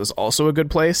expansions is also a good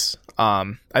place.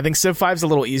 I think Civ 5 is a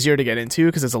little easier to get into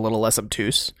because it's a little less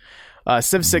obtuse.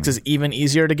 Civ 6 is even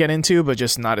easier to get into, but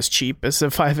just not as cheap as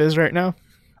Civ 5 is right now.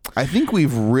 I think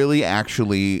we've really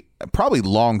actually probably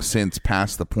long since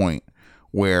passed the point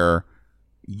where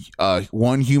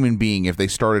one human being, if they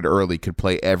started early, could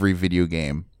play every video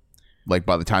game. Like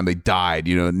by the time they died,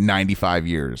 95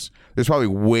 years. There's probably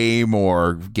way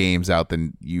more games out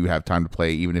than you have time to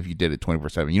play, even if you did it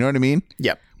 24/7. You know what I mean?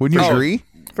 Yep. Wouldn't you agree?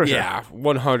 For sure. Yeah,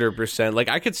 100%. Like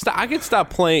I could stop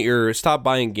playing or stop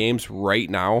buying games right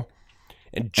now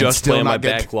and just play on my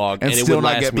backlog, and it would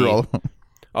last me.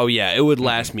 Oh yeah, it would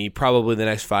last me probably the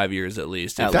next 5 years at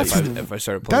least. If I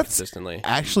started playing consistently.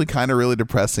 Actually, kind of really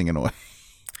depressing in a way.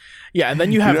 Yeah, and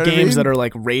then you have games that are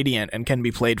like radiant and can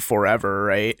be played forever,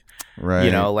 right?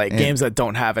 Right. Games that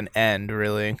don't have an end,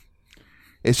 really.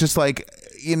 It's just like,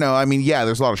 there's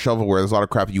a lot of shovelware, there's a lot of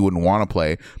crap you wouldn't want to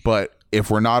play, but if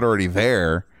we're not already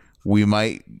there, we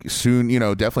might soon,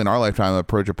 definitely in our lifetime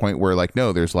approach a point where like,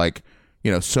 no, there's like,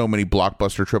 so many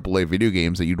blockbuster AAA video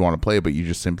games that you'd want to play, but you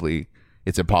just simply,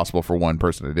 it's impossible for one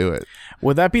person to do it.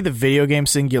 Would that be the video game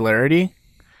singularity?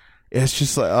 It's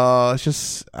just like,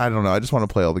 I don't know. I just want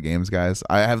to play all the games, guys.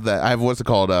 I have what's it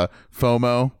called?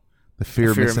 FOMO, the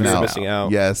fear of missing out.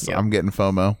 Yes, yep. I'm getting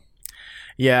FOMO.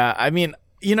 Yeah, I mean,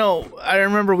 I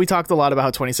remember we talked a lot about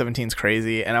how 2017 is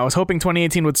crazy, and I was hoping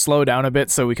 2018 would slow down a bit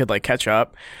so we could like catch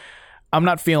up. I'm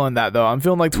not feeling that though. I'm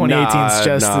feeling like 2018's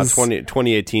just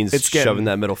 2018's shoving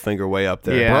that middle finger way up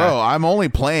there. Yeah. Bro, I'm only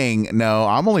playing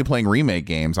remake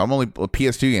games. I'm only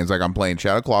PS2 games. Like I'm playing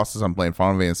Shadow of the Colossus, I'm playing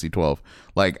Final Fantasy 12.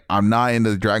 Like I'm not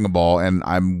into Dragon Ball, and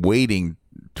I'm waiting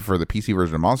for the PC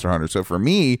version of Monster Hunter. So for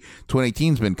me,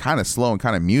 2018's been kind of slow and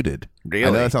kind of muted. Really? I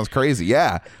know that sounds crazy.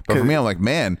 Yeah. But for me, I'm like,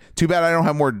 man, too bad I don't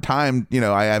have more time.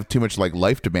 I have too much like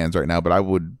life demands right now, but I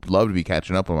would love to be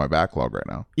catching up on my backlog right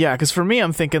now. Yeah, because for me,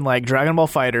 I'm thinking like Dragon Ball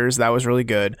FighterZ, that was really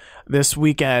good. This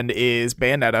weekend is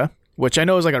Bayonetta, which I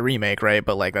know is like a remake, right?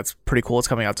 But like that's pretty cool. It's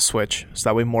coming out to Switch, so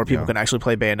that way more people can actually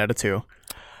play Bayonetta 2.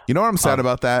 You know what I'm sad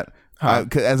about that?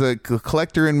 As a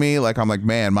collector in me, like I'm like,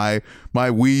 man, my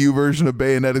Wii U version of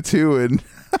Bayonetta 2 and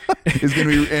is gonna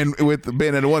be, and with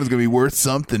Bayonetta 1 is gonna be worth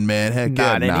something, man. Heck,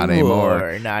 not anymore.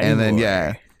 And then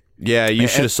you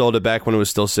should have sold it back when it was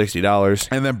still $60.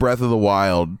 And then Breath of the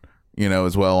Wild,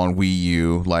 as well on Wii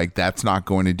U. Like that's not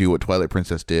going to do what Twilight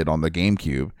Princess did on the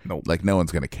GameCube. Nope. Like no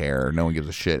one's gonna care. No one gives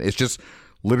a shit. It's just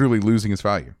literally losing its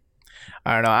value.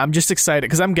 I don't know. I'm just excited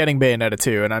because I'm getting Bayonetta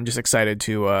 2, and I'm just excited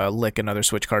to lick another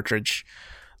Switch cartridge.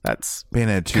 That's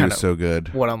Bayonetta 2 is so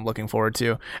good. What I'm looking forward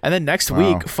to. And then next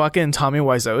week, fucking Tommy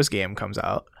Wiseau's game comes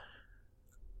out.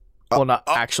 Well, not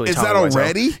actually. Is Tommy that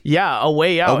already? Wiseau. Yeah, A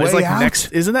Way Out. It's like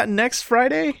next. Isn't that next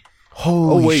Friday?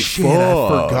 Holy shit!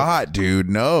 I forgot, dude.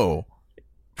 No.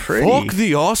 Pretty. Fuck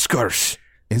the Oscars.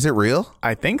 Is it real?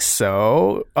 I think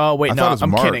so. Oh, wait, no, I'm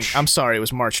March. kidding. I'm sorry. It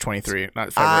was March 23,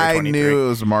 not February 23. I knew it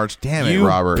was March. Damn it, you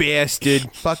Robert.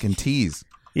 bastard. Fucking tease.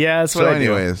 Yeah, that's what I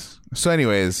do. So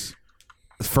anyways,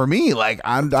 for me, like,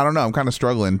 I don't know. I'm kind of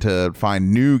struggling to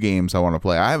find new games I want to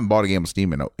play. I haven't bought a game of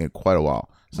Steam in quite a while.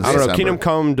 I don't know. Kingdom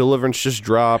Come Deliverance just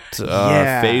dropped.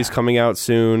 Phase coming out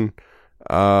soon.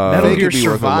 Metal Gear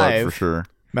Survive. For sure.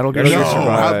 Metal Gear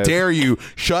Survive. How dare you?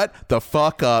 Shut the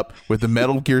fuck up with the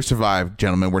Metal Gear Survive,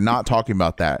 gentlemen. We're not talking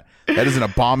about that. That is an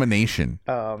abomination.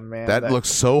 Oh, man. That looks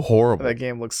so horrible. That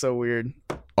game looks so weird.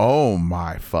 Oh,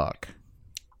 my fuck.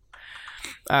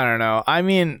 I don't know. I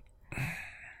mean,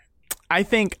 I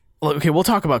think... Okay, we'll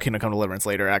talk about Kingdom Come Deliverance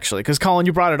later, actually. Because, Colin,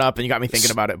 you brought it up and you got me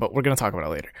thinking about it, but we're going to talk about it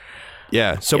later.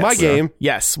 Yeah, so my game...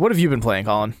 Yes, what have you been playing,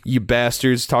 Colin? You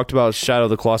bastards talked about Shadow of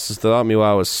the Colossus without me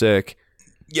while I was sick.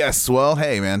 Yes, well,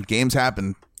 hey, man, games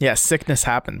happen. Yeah, sickness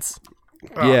happens.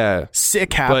 Yeah.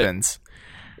 Sick happens.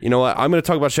 But, you know what? I'm going to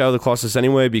talk about Shadow of the Colossus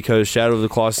anyway because Shadow of the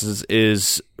Colossus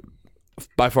is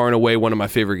by far and away one of my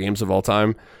favorite games of all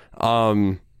time.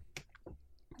 And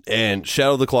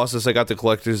Shadow of the Colossus, I got the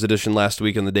collector's edition last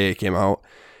week on the day it came out.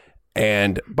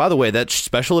 And by the way, that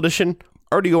special edition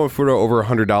already going for over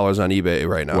 $100 on eBay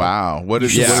right now. Wow. What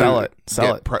is Sell it.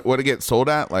 What did it get sold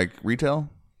at? Like retail?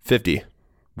 50.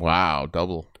 Wow,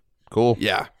 double. Cool.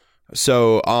 Yeah.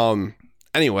 So,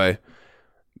 anyway,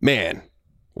 man,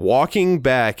 walking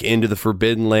back into the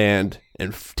Forbidden Land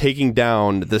and taking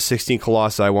down the 16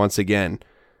 Colossi once again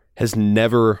has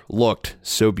never looked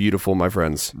so beautiful, my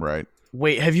friends. Right.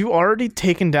 Wait, have you already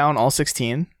taken down all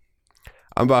 16?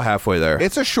 I'm about halfway there.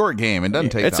 It's a short game. It doesn't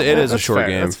take that long. It is a That's short fair,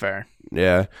 game. That's fair.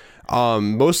 Yeah.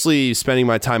 Mostly spending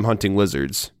my time hunting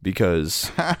lizards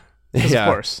because Of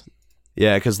course.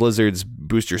 Yeah, because lizards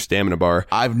boost your stamina bar.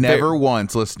 I've never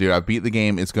once, listen, dude, I beat the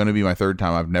game. It's going to be my third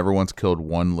time. I've never once killed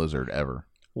one lizard ever.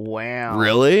 Wow.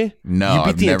 Really? No, you beat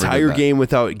I've the never did entire that. game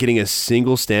without getting a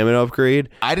single stamina upgrade?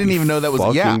 I didn't even know that was,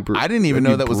 I didn't even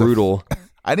know that was brutal.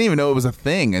 I didn't even know it was a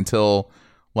thing until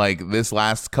like this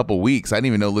last couple weeks. I didn't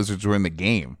even know lizards were in the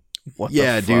game. What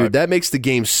Yeah, the fuck? dude, that makes the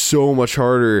game so much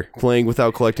harder playing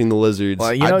without collecting the lizards.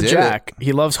 Well, you I know, did Jack,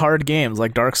 he loves hard games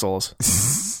like Dark Souls.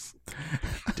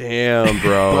 Damn,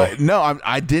 bro. But no,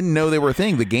 I didn't know they were a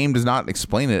thing. The game does not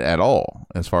explain it at all,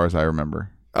 as far as I remember.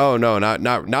 Oh no, not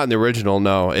in the original.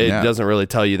 No, it Yeah. doesn't really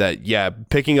tell you that. Yeah,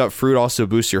 picking up fruit also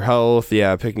boosts your health.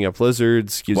 Yeah, picking up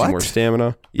lizards gives you What? more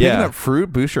stamina. Picking Yeah, up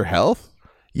fruit boosts your health?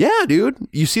 yeah, dude.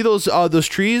 You see those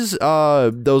trees,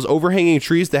 those overhanging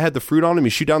trees that had the fruit on them.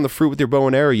 You shoot down the fruit with your bow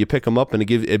and arrow. You pick them up, and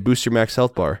it boosts your max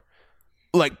health bar.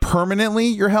 Like permanently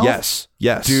your health?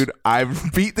 Yes, Dude,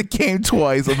 I've beat the game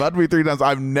twice. I'm about to be 3 times.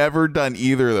 I've never done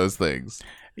either of those things.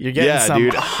 You're getting Yeah, some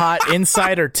dude. hot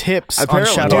insider tips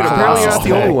Apparently, on Shadow dude, of the apparently you're not Colossus the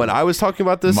today. only one. I was talking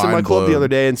about this in my Mind club the blown. other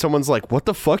day, and someone's like, "What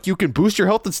the fuck? You can boost your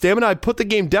health and stamina." I put the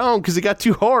game down because it got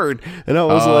too hard, and I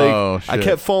was Oh, I shit.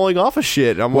 kept falling off of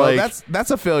shit. I'm Well, like, that's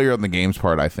a failure on the game's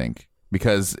part, I think.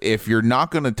 Because if you're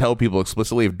not going to tell people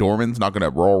explicitly, if Dorman's not going to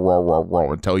roll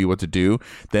and tell you what to do,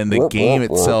 then the game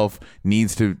itself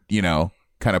needs to,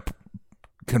 kind of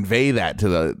convey that to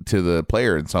the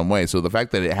player in some way. So the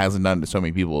fact that it hasn't done to so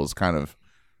many people is kind of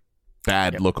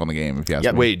bad look on the game, if you ask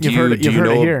me. wait, You've heard it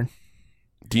here.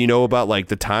 Do you know about like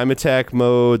the time attack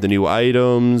mode, the new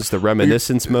items, the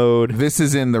reminiscence mode? This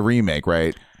is in the remake,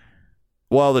 right?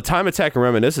 Well, the time attack and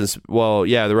reminiscence. Well,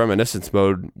 yeah, the reminiscence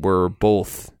mode were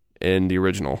both in the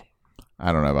original.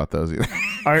 I don't know about those either.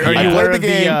 Are I you played aware the of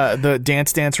game. the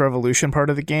Dance Dance Revolution part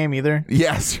of the game either?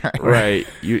 Yes, right. Right.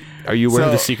 Are you aware of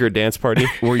So- the secret dance party?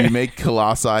 Where you make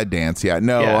Colossi dance. Yeah.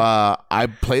 No, Yeah. I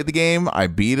played the game. I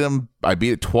beat him. I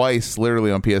beat it twice,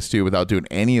 literally on PS2 without doing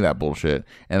any of that bullshit.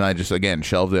 And I just, again,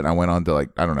 shelved it. And I went on to, like,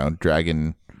 I don't know,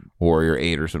 Dragon Warrior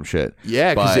 8 or some shit.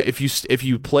 Yeah, because But- if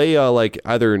you play like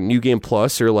either New Game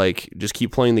Plus or like just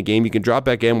keep playing the game, you can drop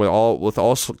back in with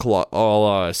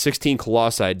all 16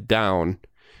 Colossi down.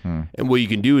 And what you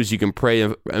can do is you can pray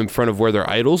in front of where their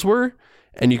idols were,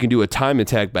 and you can do a time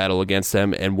attack battle against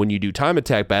them. And when you do time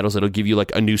attack battles, it'll give you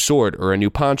like a new sword or a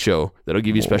new poncho that'll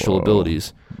give you special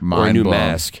abilities or a Mind new blown.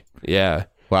 mask. Yeah.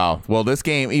 Wow. Well, this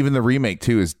game, even the remake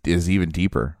too, is even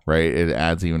deeper, right? It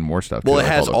adds even more stuff. Well, to it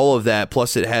like has the- all of that.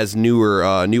 Plus, it has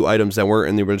newer new items that weren't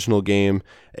in the original game.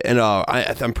 And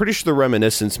I'm pretty sure the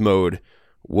reminiscence mode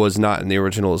was not in the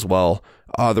original as well.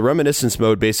 The reminiscence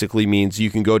mode basically means you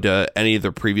can go to any of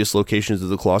the previous locations of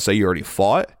the Colossi you already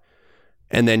fought,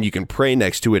 and then you can pray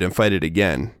next to it and fight it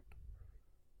again.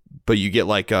 But you get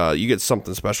you get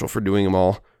something special for doing them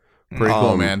all. Pretty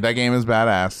cool, man. That game is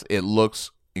badass. It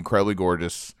looks incredibly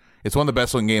gorgeous. It's one of the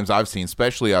best looking games I've seen,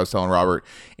 especially I was telling Robert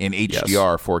in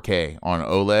HDR 4K on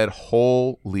OLED.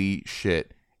 Holy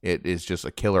shit. It is just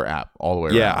a killer app all the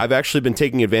way Yeah, around. I've actually been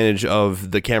taking advantage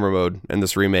of the camera mode in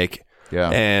this remake. Yeah.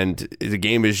 And the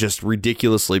game is just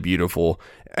ridiculously beautiful.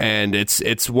 And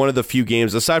it's one of the few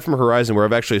games, aside from Horizon, where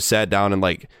I've actually sat down and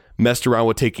like messed around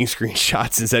with taking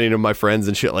screenshots and sending them to my friends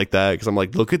and shit like that. Because I'm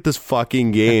like, look at this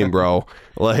fucking game, bro.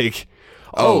 Like,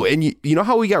 and you know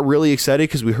how we got really excited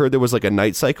because we heard there was like a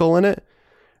night cycle in it?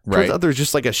 Turns Right. out there's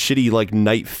just like a shitty like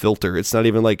night filter. It's not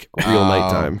even like real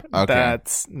nighttime. Okay.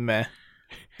 That's meh.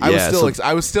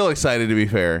 I was still excited, to be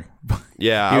fair.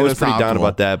 Yeah, Even I though was it's pretty not down optimal.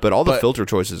 about that. But all the But- filter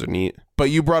choices are neat. But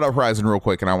you brought up Horizon real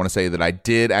quick, and I want to say that I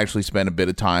did actually spend a bit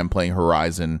of time playing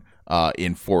Horizon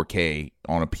in 4K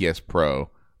on a PS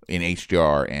Pro in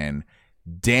HDR, and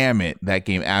damn it, that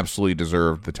game absolutely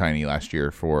deserved the Tiny last year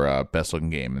for best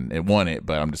looking game, and it won it.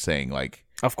 But I'm just saying, like,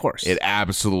 Of course. it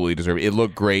absolutely deserved it. It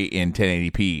looked great in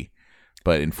 1080p,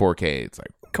 but in 4K, it's like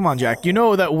Come on, Jack. You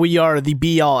know that we are the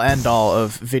be-all, end-all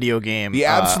of video game the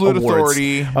absolute awards.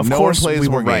 authority. Of no course one plays we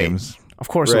more were right. games. Of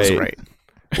course it was Right. right.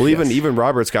 Well, even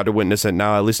Robert's got to witness it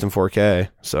now, at least in 4K.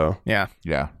 So Yeah.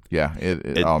 Yeah. It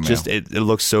it oh man, just it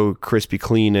looks so crispy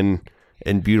clean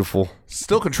and beautiful.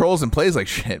 still controls and plays like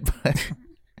shit, but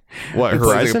What, It's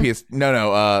like a Horizon?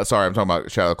 No. Sorry, I'm talking about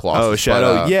Shadow of the Colossus. Oh,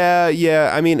 Shadow. But,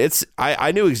 yeah. I mean,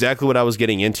 I knew exactly what I was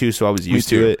getting into, so I was used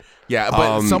to it. Yeah,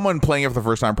 but someone playing it for the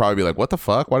first time probably be like, "What the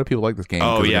fuck? Why do people like this game?"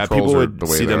 Oh 'Cause the yeah, controls people are would the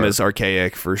way see they them are. as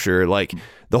archaic for sure. Like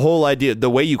the whole idea, the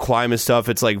way you climb and stuff,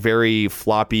 it's like very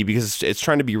floppy because it's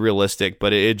trying to be realistic,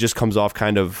 but it just comes off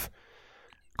kind of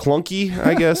clunky,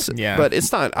 I guess. Yeah. But it's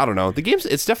not. I don't know. The game's.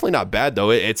 It's definitely not bad though.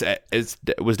 It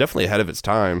was definitely ahead of its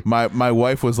time. My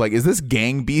wife was like, "Is this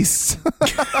Gang Beasts?"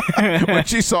 when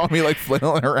she saw me like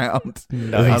flailing around.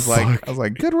 I was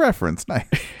like, "Good reference, nice."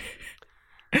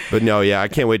 But no, yeah, I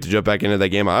can't wait to jump back into that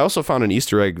game. I also found an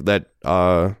Easter egg that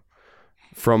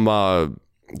from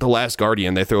The Last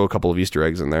Guardian. They throw a couple of Easter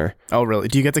eggs in there. Oh, really?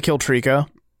 Do you get to kill Trico?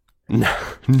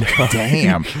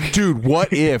 Damn, dude!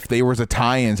 What if there was a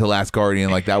tie-in to Last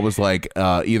Guardian? Like that was like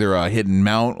either a hidden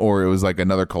mount or it was like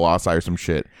another Colossi or some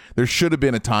shit. There should have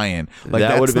been a tie-in. Like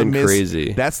That would have been the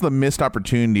crazy. That's the missed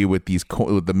opportunity with these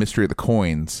with the mystery of the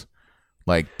coins.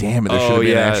 Like, damn it! There should have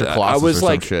been an extra Colossus I was or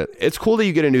like, some shit. it's cool that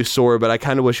you get a new sword, but I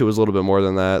kind of wish it was a little bit more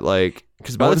than that. Like,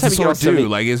 because by What the does time the you get sword all do? 70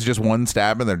 Like, is it just one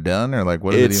stab and they're done, or like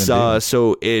what does it's it even do?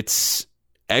 so it's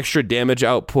extra damage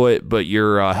output, but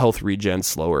your health regen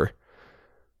slower.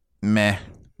 Meh.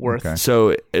 Worth. Okay.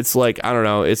 So it's like, I don't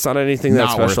know, it's not anything that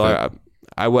Not worth special. it.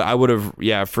 I would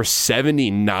have for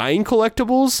 79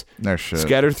 collectibles No shit.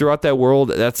 scattered throughout that world.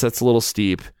 That's a little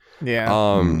steep.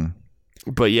 Yeah.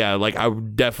 But yeah, like I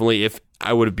would definitely, if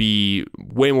I would be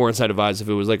way more incentivized if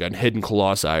it was like a hidden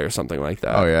Colossi or something like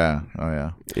that. Oh yeah.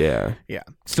 Yeah. Yeah.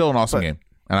 Still an awesome game,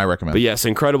 and I recommend. But yes,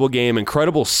 incredible game,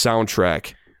 incredible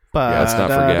soundtrack. let's not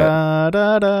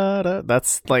forget.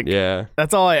 That's like, Yeah.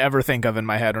 that's all I ever think of in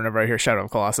my head whenever I hear Shadow of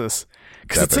Colossus.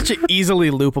 Because it's such an easily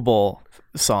loopable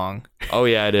song. Oh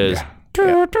yeah, it is.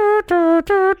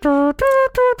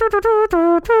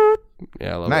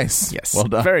 Yeah, I love it. Nice. Yes. Well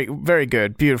done. Very, very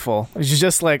good. Beautiful. It's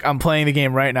just like I'm playing the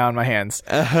game right now in my hands.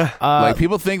 Like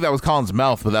people think that was Colin's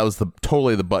mouth, but that was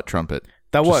totally the butt trumpet.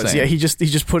 That Just was, saying. yeah. He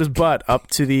just put his butt up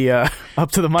to the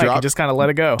mic and just kind of let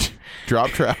it go. Drop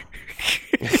trap.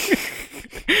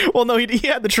 Well, no, he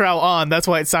had the trowel on. That's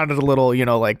why it sounded a little,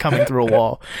 like coming through a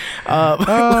wall.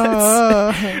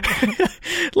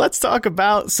 Let's talk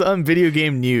about some video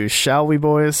game news, shall we,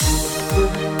 boys?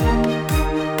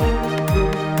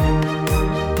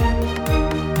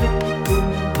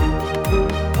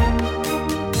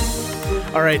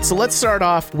 All right, so let's start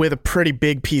off with a pretty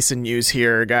big piece of news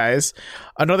here, guys.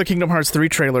 Another Kingdom Hearts 3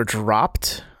 trailer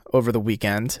dropped over the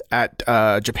weekend at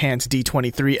Japan's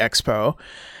D23 Expo,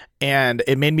 and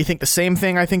it made me think the same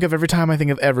thing I think of every time I think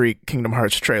of every Kingdom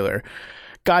Hearts trailer.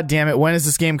 God damn it, when is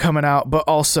this game coming out? But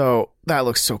also, that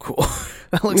looks so cool.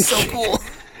 That looks so cool.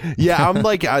 Yeah, I'm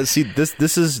like, I see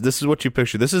this is what you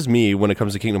picture. This is me when it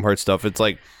comes to Kingdom Hearts stuff. It's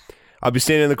like I'll be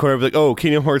standing in the corner, I'll be like, oh,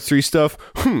 Kingdom Hearts 3 stuff?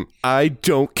 I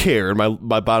don't care. And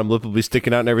my bottom lip will be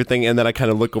sticking out and everything, and then I kind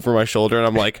of look over my shoulder and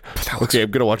I'm like, okay,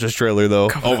 I'm gonna watch this trailer though.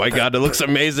 Oh my god, it looks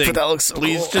amazing. But that looks so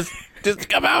Please cool. just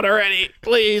come out already,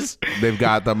 please. They've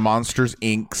got the Monsters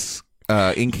Inc.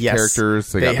 Inc. Yes.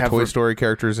 characters. They got the Toy Story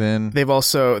characters in. They've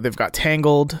got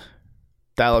Tangled.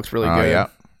 That looks really good.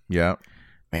 Yeah.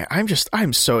 Man,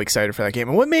 I'm so excited for that game.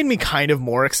 And what made me kind of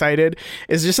more excited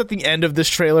is just at the end of this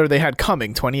trailer, they had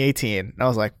Coming 2018. And I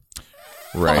was like,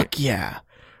 Right. fuck yeah.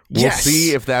 We'll Yes.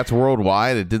 see if that's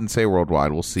worldwide. It didn't say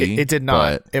worldwide. We'll see. It did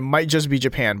not. But It might just be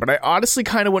Japan. But I honestly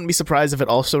kind of wouldn't be surprised if it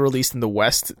also released in the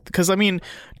West. Because, I mean,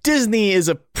 Disney is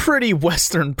a pretty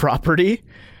Western property.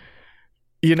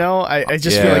 I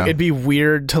just feel like it'd be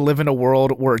weird to live in a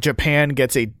world where Japan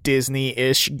gets a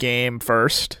Disney-ish game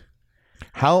first.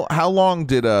 how long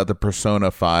did the Persona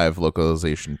 5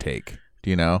 localization take? Do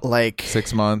you know? Like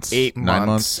 6 months? 8 9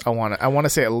 months. I want to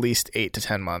say at least 8 to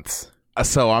 10 months.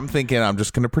 So I'm thinking, I'm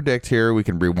just going to predict here. We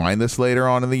can rewind this later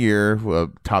on in the year.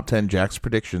 Top 10 Jack's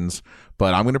predictions.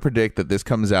 But I'm going to predict that this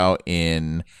comes out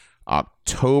in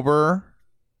October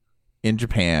in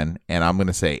Japan. And I'm going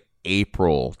to say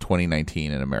April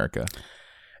 2019 in America.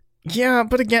 Yeah,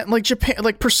 but again, like Japan,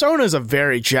 like Persona is a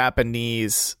very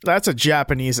Japanese. That's a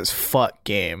Japanese as fuck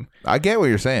game. I get what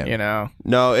you're saying.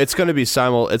 No, it's gonna be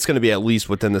it's gonna be at least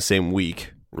within the same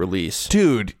week release.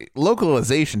 Dude,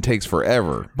 localization takes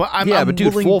forever. But I'm but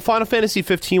dude, willing, well, Final Fantasy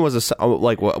 15 was a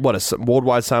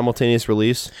worldwide simultaneous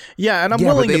release. yeah, and I'm Yeah,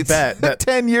 willing but to it's bet that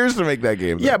 10 years to make that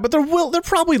game. yeah, but they're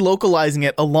probably localizing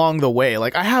it along the way.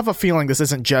 Like I have a feeling this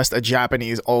isn't just a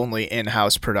Japanese only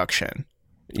in-house production.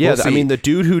 Yeah, We'll I see. mean, the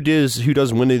dude who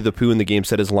does Winnie the Pooh in the game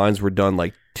said his lines were done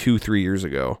like 2-3 years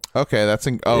ago. Okay,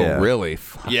 really?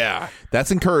 Yeah.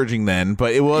 That's encouraging then,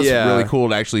 but it was Yeah. really cool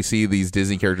to actually see these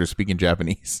Disney characters speaking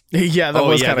Japanese. Yeah, that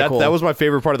was kind of cool. That was my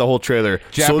favorite part of the whole trailer.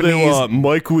 Japanese- So they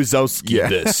Mike Wazowski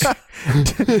this.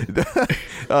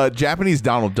 Japanese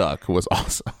Donald Duck was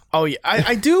awesome. Oh yeah,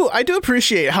 I do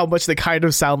appreciate how much they kind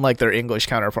of sound like their English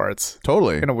counterparts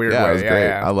Totally. in a weird Yeah, way. it was great.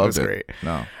 Yeah, I loved was it. Great.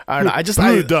 No. I don't know.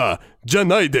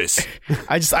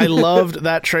 I loved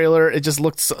that trailer. It just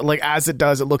looks like, as it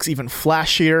does, it looks even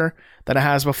flashier than it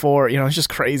has before. You know, it's just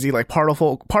crazy. Like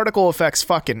particle effects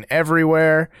fucking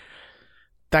everywhere.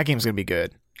 That game's gonna be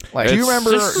good. Like, Do you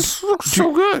remember?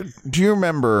 so good. Do you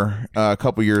remember a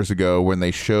couple years ago when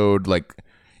they showed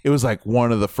it was like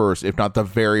one of the first, if not the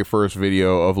very first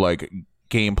video of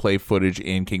gameplay footage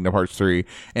in Kingdom Hearts 3,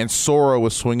 and Sora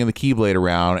was swinging the Keyblade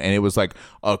around, and it was like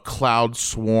a cloud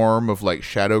swarm of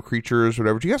shadow creatures or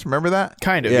whatever. Do you guys remember that?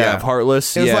 kind of, Yeah, yeah.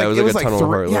 Heartless. It was It was like a tunnel of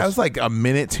Heartless. Yeah, it was like a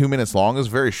minute, 2 minutes long. It was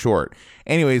very short.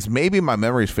 Anyways, maybe my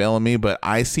memory's failing me, but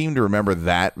I seem to remember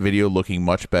that video looking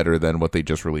much better than what they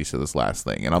just released of this last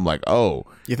thing. And I'm like, oh,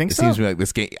 You think it so? seems to me like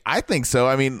this game. I think so.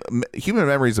 I mean, human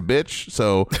memory's a bitch,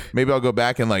 so maybe I'll go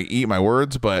back and eat my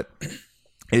words, but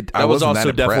I That was wasn't also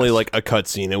that definitely impressed. a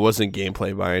cutscene. It wasn't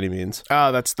gameplay by any means.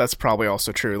 Oh, that's probably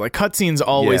also true. Like, cutscenes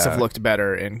always Yeah. have looked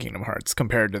better in Kingdom Hearts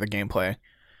compared to the gameplay.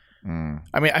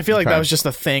 I mean, I feel like Okay. that was just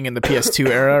a thing in the PS2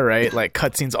 era, right? Like,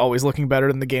 cutscenes always looking better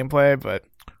than the gameplay, but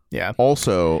yeah.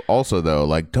 Also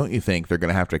though, don't you think they're going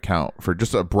to have to account for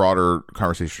just a broader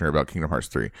conversation here about Kingdom Hearts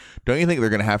 3? Don't you think they're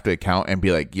going to have to account and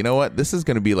be like, you know what? This is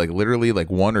going to be literally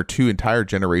one or two entire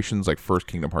generations first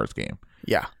Kingdom Hearts game.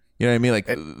 Yeah. You know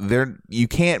what I mean? You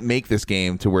can't make this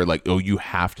game to where you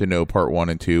have to know part 1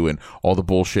 and 2 and all the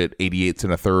bullshit 88s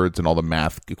and a thirds and all the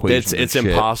math equations. It's and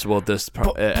shit. impossible at this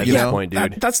point,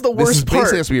 dude. That's the This is worst part.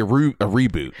 basically has to be a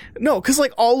reboot. No, because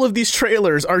all of these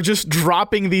trailers are just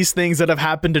dropping these things that have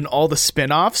happened in all the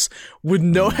spin-offs with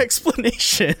no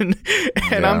explanation.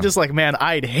 And I'm just like, man,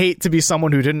 I'd hate to be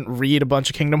someone who didn't read a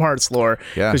bunch of Kingdom Hearts lore,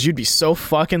 Yeah. because you'd be so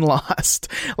fucking lost.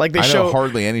 Like, they I show know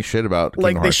hardly any shit about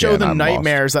Kingdom they Hearts, show the and I'm lost.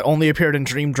 nightmares that only appeared in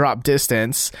Dream Drop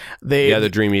Distance. The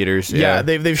Dream Eaters. Yeah,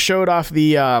 they've showed off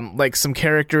the some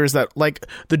characters that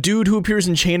the dude who appears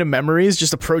in Chain of Memories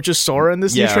just approaches Sora in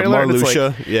this new trailer. And it's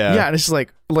Marluxia. Yeah. and it's just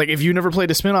like if you never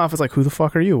played a spin-off, it's like, who the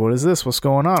fuck are you? What is this? What's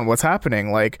going on? What's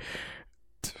happening?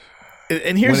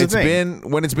 And here's the thing.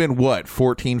 When it's been what,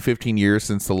 14, 15 years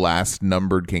since the last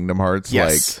numbered Kingdom Hearts?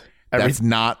 Yes. That's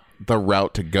not the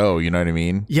route to go, you know what I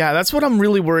mean? Yeah, that's what I'm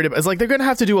really worried about. It's they're going to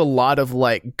have to do a lot of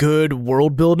good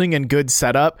world building and good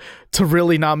setup to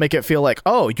really not make it feel like,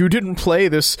 oh, you didn't play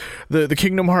the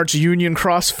Kingdom Hearts Union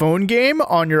Cross phone game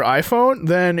on your iPhone,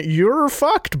 then you're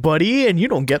fucked, buddy, and you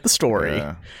don't get the story.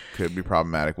 Yeah, could be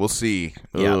problematic. We'll see.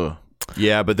 Yeah. Ugh.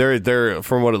 Yeah, but they're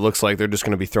from what it looks like, they're just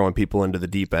going to be throwing people into the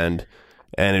deep end,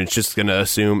 and it's just going to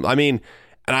assume. I mean,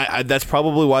 and I that's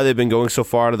probably why they've been going so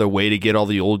far out of their way to get all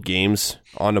the old games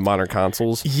onto modern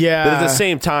consoles. Yeah, but at the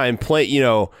same time,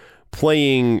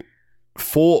 playing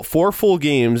four full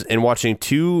games and watching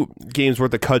 2 games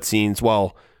worth of cutscenes,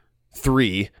 well,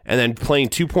 3, and then playing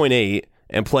 2.8.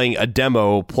 And playing a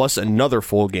demo plus another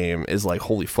full game is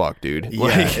holy fuck, dude.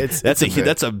 Yeah,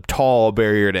 that's a tall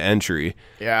barrier to entry.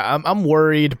 Yeah, I'm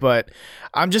worried, but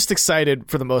I'm just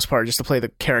excited for the most part just to play the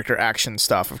character action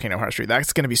stuff of Kingdom Hearts 3.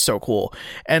 That's going to be so cool.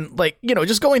 And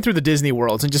just going through the Disney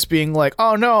worlds and just being like,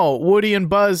 oh no, Woody and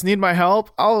Buzz need my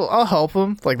help. I'll help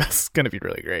them. That's going to be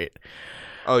really great.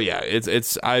 Oh yeah,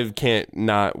 I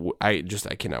cannot wait.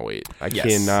 I cannot wait.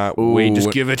 Yes. Wait.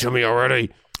 Just give it to me already.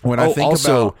 When I think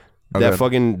about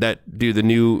the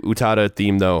new Utada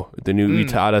theme though. The new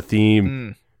Utada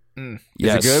theme.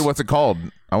 Yes. Is it good? What's it called?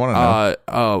 I want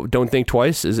to know. Don't Think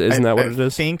Twice. Isn't that what it I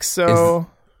is? think so.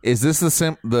 Is this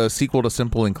the sequel to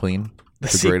Simple and Clean?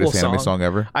 The greatest sequel anime song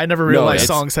ever? I never realized it's-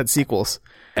 songs had sequels.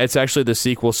 It's actually the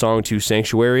sequel song to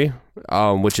Sanctuary,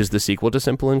 which is the sequel to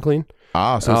Simple and Clean.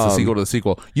 Ah, so it's the sequel to the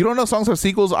sequel. You don't know songs have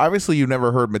sequels? Obviously, you've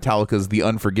never heard Metallica's The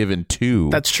Unforgiven 2.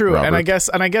 That's true. Robert. And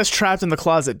I guess Trapped in the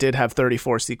Closet did have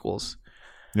 34 sequels.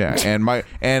 Yeah,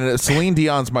 and Celine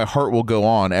Dion's My Heart Will Go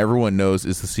On, everyone knows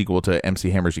is the sequel to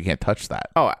MC Hammer's You Can't Touch That.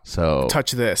 Oh, So,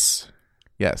 Touch This.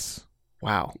 yes.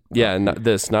 Wow. Yeah, not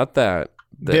this, not that.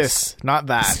 This, not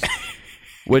that.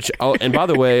 Which, and by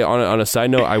the way, on a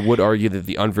side note, I would argue that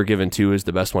The Unforgiven 2 is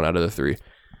the best one out of the 3.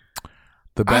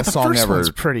 The best the song first ever. one's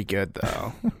pretty good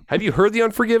though. Have you heard The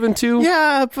Unforgiven 2?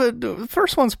 Yeah, but the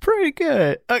first one's pretty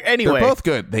good. Anyway, They're both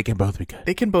good. They can both be good.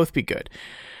 they can both be good.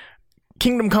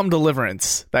 Kingdom Come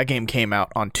Deliverance. That game came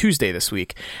out on Tuesday this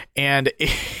week, and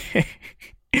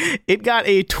it got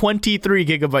a 23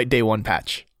 gigabyte day one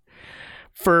patch.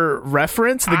 For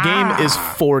reference, the game is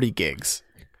 40 gigs.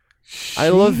 I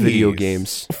love video Jeez.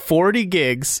 games. 40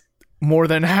 gigs. More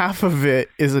than half of it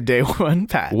is a day one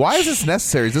patch. Why is this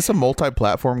necessary? Is this a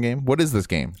multi-platform game? What is this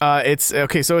game? It's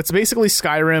okay. So it's basically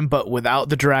Skyrim, but without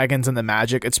the dragons and the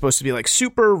magic. It's supposed to be like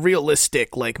super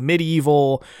realistic, like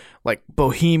medieval, like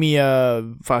Bohemia,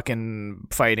 fucking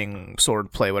fighting,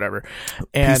 sword play, whatever.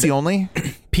 And PC only?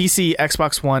 PC,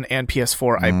 Xbox One, and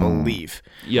PS4, I believe.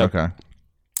 Yep. Okay.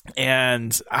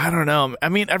 And I don't know. I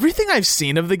mean, everything I've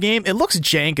seen of the game, it looks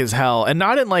jank as hell, and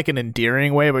not in like an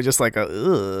endearing way, but just like a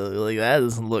ugh, like that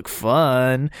doesn't look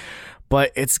fun.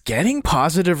 But it's getting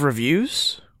positive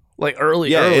reviews, like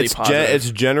early positive. It's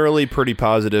generally pretty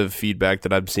positive feedback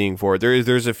that I'm seeing for it.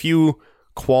 There's a few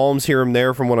qualms here and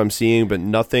there from what I'm seeing, but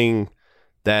nothing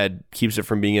that keeps it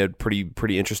from being a pretty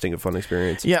interesting and fun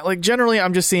experience. Yeah, like generally,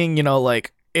 I'm just seeing,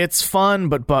 like it's fun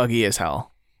but buggy as hell.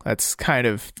 That's kind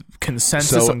of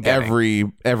consensus So I'm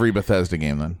getting. every Bethesda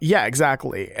game then? Yeah,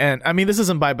 exactly. And I mean, this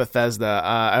isn't by Bethesda.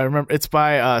 I remember it's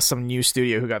by some new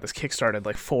studio who got this kickstarted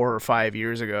like 4 or 5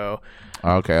 years ago.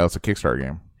 Okay, that's a Kickstarter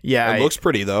game. Yeah, It looks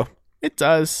pretty though. it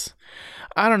does.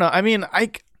 I don't know. I mean,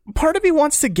 part of me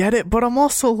wants to get it, but I'm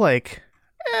also like,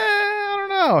 I don't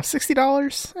know,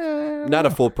 $60. Not a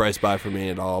full price buy for me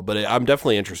at all, but I'm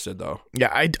definitely interested though. Yeah,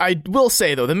 I will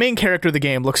say though, the main character of the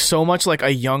game looks so much like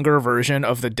a younger version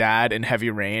of the dad in Heavy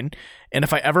Rain. And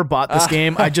if I ever bought this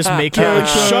game, I'd just make it like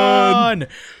Sean,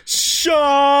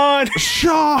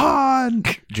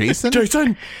 Jason?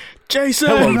 Jason.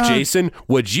 Hello, Jason.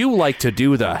 Would you like to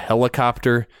do the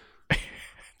helicopter?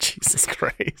 Jesus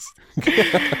Christ.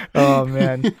 Oh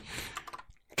man.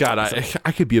 God,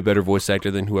 I could be a better voice actor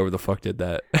than whoever the fuck did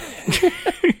that.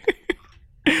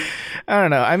 I don't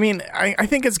know. I mean, I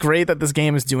think it's great that this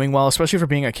game is doing well, especially for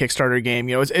being a Kickstarter game.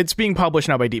 It's being published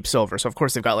now by Deep Silver, so of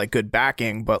course they've got like good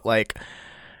backing, but like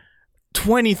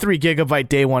 23 gigabyte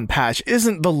day one patch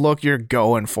isn't the look you're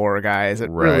going for, guys. It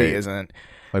really Right. isn't.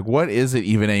 Like, what is it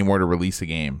even anymore to release a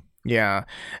game? Yeah.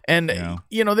 And,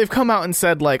 Yeah. they've come out and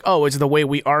said, like, oh, it's the way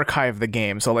we archive the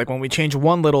game. So, like, when we change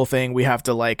one little thing, we have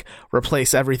to, like,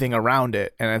 replace everything around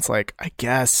it. And it's like, I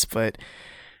guess, but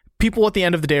people at the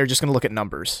end of the day are just going to look at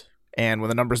numbers. And when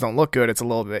the numbers don't look good, it's a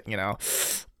little bit,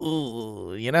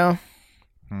 ooh,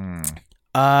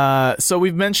 So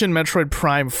we've mentioned Metroid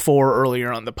Prime 4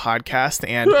 earlier on the podcast.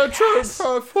 And Metroid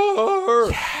Prime 4!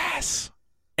 Yes.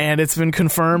 and it's been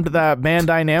confirmed that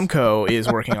Bandai Namco is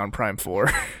working on Prime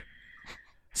 4.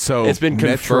 So It's been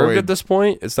confirmed Metroid- at this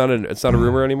point. It's not a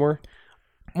rumor anymore.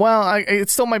 Well, it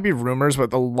still might be rumors,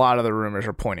 but a lot of the rumors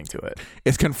are pointing to it.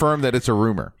 It's confirmed that it's a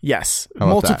rumor. Yes. How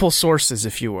about Multiple sources,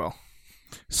 if you will.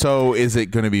 So is it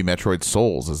going to be Metroid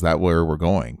Souls? Is that where we're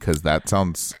going? Because that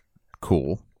sounds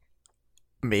cool.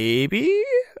 Maybe?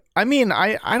 I mean,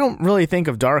 I don't really think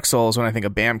of Dark Souls when I think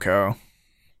of Bamco.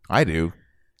 I do.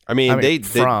 I mean,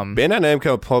 from- Bandai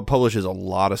Namco publishes a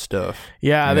lot of stuff.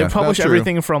 Yeah, they Yeah, publish that's true.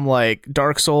 everything from like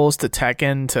Dark Souls to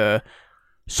Tekken to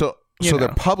So You they're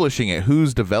know. publishing it.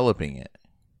 Who's developing it?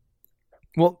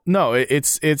 well, no,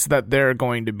 it's that they're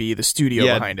going to be the studio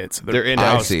Yeah, behind it. So They're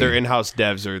in-house. see. Their in-house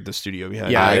devs are the studio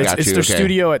behind yeah, I it. got it's you, their okay.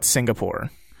 studio at Singapore.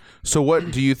 So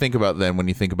what do you think about then when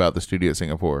you think about the studio at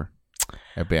Singapore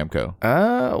at Bamco?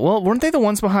 Well, weren't they the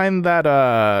ones behind that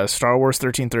Star Wars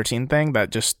 1313 thing that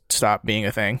just stopped being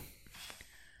a thing?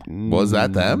 Was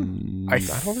that them? I don't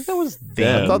think that was I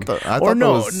them. thought I Or thought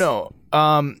no, that was,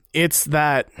 no. It's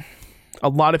that a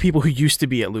lot of people who used to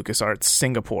be at LucasArts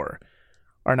Singapore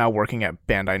are now working at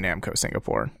Bandai Namco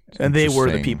Singapore, and they were the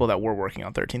Interesting. people that were working on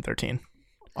 1313.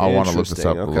 I want to look this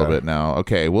up Interesting, a little okay. bit now.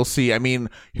 Okay, we'll see. I mean,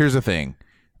 here's the thing.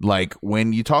 Like,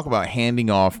 when you talk about handing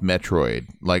off Metroid,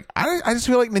 like, I just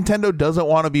feel like Nintendo doesn't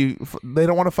want to be, they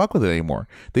don't want to fuck with it anymore.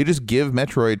 They just give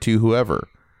Metroid to whoever.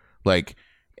 Like,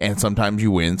 and sometimes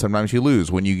you win, sometimes you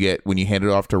lose. When you hand it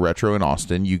off to Retro in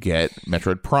Austin, you get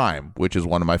Metroid Prime, which is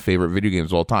one of my favorite video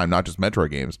games of all time, not just Metroid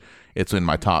games. It's in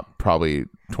my top probably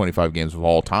 25 games of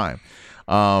all time.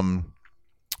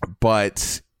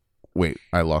 But wait,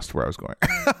 I lost where I was going.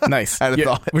 Nice. I had a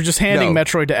thought. We're just handing No.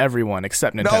 Metroid to everyone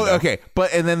except Nintendo. No, okay,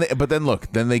 but then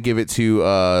look, then they give it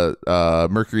to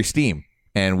Mercury Steam,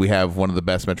 and we have one of the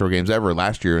best Metro games ever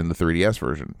last year in the 3DS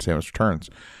version, Samus Returns.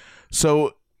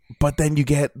 So, but then you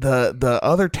get the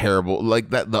other terrible, like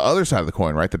that, the other side of the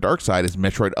coin, right? The dark side is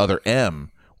Metroid Other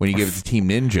M when you give it to Team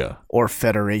Ninja. Or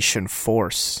Federation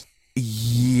Force.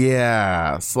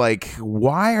 Yeah, it's like,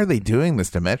 why are they doing this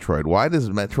to Metroid? Why does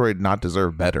Metroid not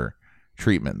deserve better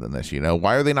treatment than this?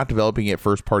 Why are they not developing it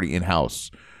first party in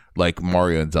house like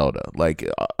Mario and Zelda? Like,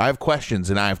 I have questions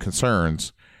and I have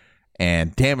concerns,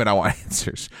 And damn it, I want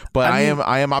answers. But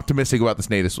I am optimistic about this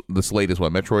latest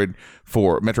one, Metroid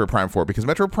Prime 4, because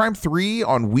Metroid Prime 3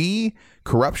 on Wii,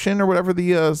 Corruption or whatever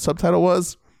the subtitle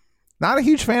was, not a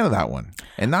huge fan of that one,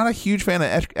 and not a huge fan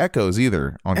of Echoes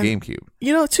either on GameCube.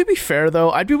 You know, to be fair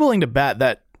though, I'd be willing to bet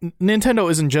that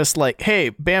Nintendo isn't just like, hey,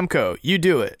 Bamco, you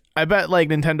do it. I bet like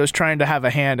Nintendo's trying to have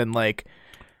a hand and like,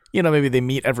 you know, maybe they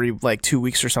meet every like 2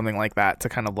 weeks or something like that to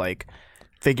kind of like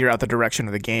figure out the direction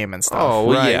of the game and stuff. Oh,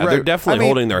 well, Right. they're definitely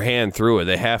holding their hand through it.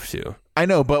 They have to. I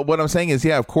know, but what I'm saying is,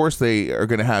 yeah, of course they are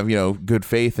going to have, you know, good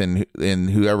faith in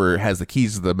whoever has the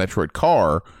keys to the Metroid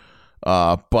car.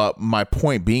 But my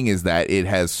point being is that it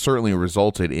has certainly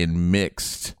resulted in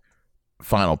mixed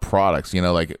final products. You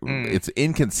know, like it's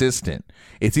inconsistent.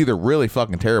 It's either really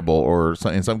fucking terrible or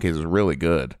in some cases really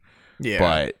good. Yeah.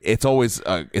 But it's always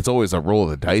a roll of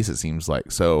the dice, it seems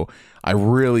like. So I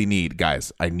really need,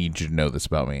 guys, I need you to know this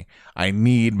about me. I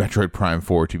need Metroid Prime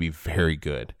 4 to be very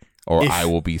good, or I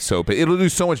will be so pissed. It'll do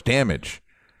so much damage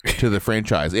to the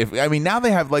franchise. Now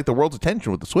they have like the world's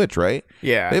attention with the Switch, right?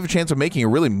 Yeah. They have a chance of making a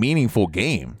really meaningful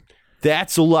game.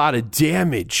 That's a lot of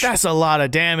damage. That's a lot of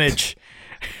damage.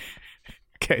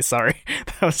 Okay, sorry.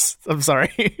 I'm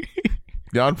sorry.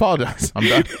 Yeah, I apologize. I'm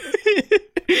done.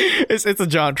 It's a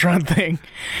JonTron thing.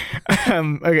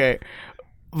 Okay.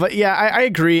 But yeah, I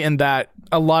agree in that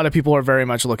a lot of people are very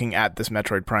much looking at this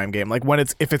Metroid Prime game. Like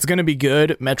if it's going to be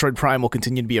good, Metroid Prime will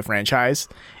continue to be a franchise.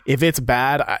 If it's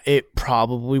bad, it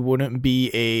probably wouldn't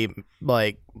be a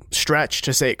like stretch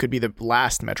to say it could be the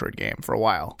last Metroid game for a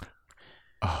while.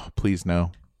 Oh, please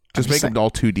no. Just make them all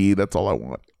 2D. That's all I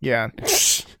want. Yeah.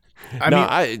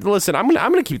 Listen, I'm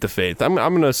gonna keep the faith. I'm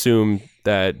gonna assume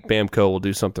that Bamco will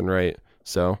do something right.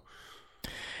 So.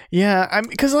 Yeah,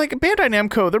 because like Bandai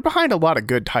Namco, they're behind a lot of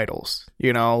good titles.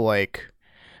 You know, like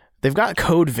they've got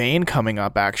Code Vein coming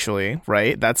up, actually,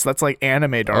 right? That's like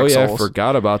anime Dark Souls. Oh yeah, I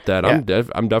forgot about that. Yeah.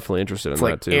 I'm definitely interested in It's that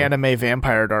like too. anime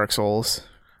vampire Dark Souls.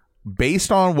 Based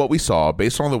on what we saw,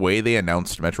 based on the way they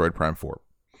announced Metroid Prime 4,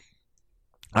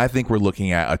 I think we're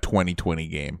looking at a 2020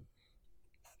 game.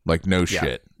 Like no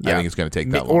shit. Yeah. I think it's going to take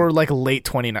that long. Or like late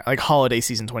like holiday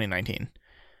season 2019.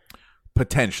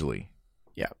 Potentially.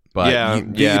 Yeah. But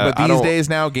but but these days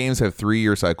now games have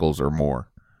 3-year cycles or more.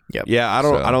 Yep. Yeah,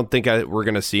 I don't think we're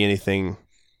gonna see anything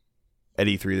at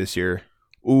E3 this year.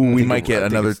 Ooh, we might get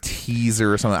another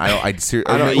teaser or something.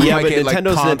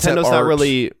 Nintendo's not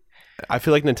really. I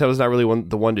feel like Nintendo's not really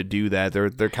the one to do that.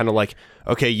 They're kind of like,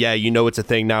 okay, yeah, you know it's a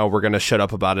thing now. We're gonna shut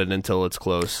up about it until it's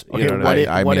close. Okay, You know what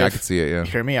I mean? I could see it. Yeah.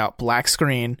 Hear me out. Black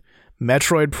screen,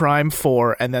 Metroid Prime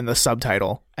 4, and then the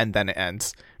subtitle, and then it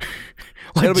ends.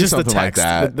 Like It'll be just something the text, like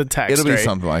that. The text. It'll be right?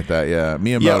 something like that. Yeah.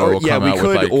 Miyamoto will come we out could,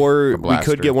 with like or a we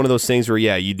blaster. could get one of those things where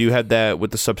you do have that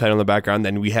with the subtitle in the background,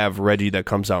 then we have Reggie that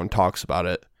comes out and talks about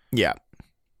it. Yeah.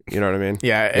 You know what I mean?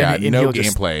 Yeah. Yeah. and No he'll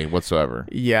just- gameplay whatsoever.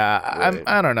 Yeah,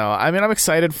 I don't know. I mean, I'm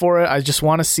excited for it. I just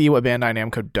want to see what Bandai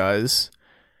Namco does,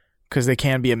 because they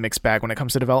can be a mixed bag when it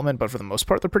comes to development, but for the most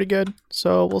part, they're pretty good.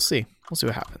 So we'll see. We'll see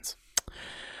what happens.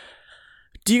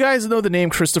 Do you guys know the name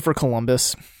Christopher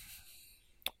Columbus?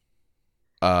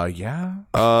 Yeah.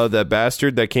 That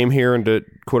bastard that came here and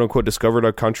quote unquote discovered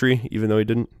our country, even though he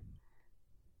didn't.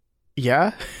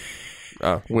 Yeah.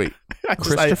 Wait.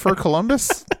 Christopher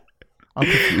Columbus? I'm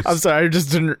confused. I'm sorry. I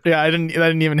just didn't. Yeah, that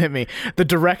didn't even hit me. The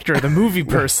director, the movie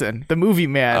person, the movie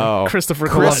man, Christopher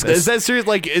Columbus. Is that serious?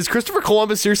 Like, is Christopher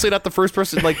Columbus seriously not the first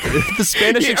person? Like, the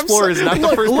Spanish Yeah, explorer is not the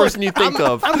first person you think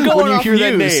of when you hear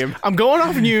that name. I'm going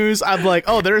off news. I'm like,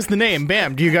 oh, there's the name.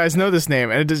 Bam. Do you guys know this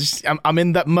name? And it just, I'm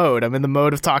in that mode. I'm in the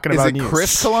mode of talking Is about it news.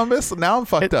 Chris Columbus? Now I'm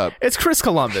fucked up. It's Chris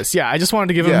Columbus. Yeah, I just wanted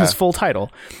to give him Yeah. his full title.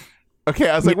 Okay,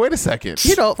 I was like, wait a second.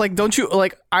 You know, like, don't you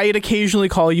like? I'd occasionally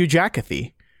call you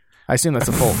Jackathy. I assume that's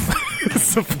a full.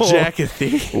 It's a full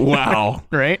Jackathy. Wow.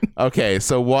 right? Okay,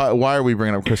 so why are we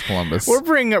bringing up Chris Columbus? We're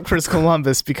bringing up Chris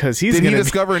Columbus because he's Did he gonna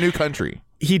discover a new country?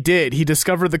 He did. He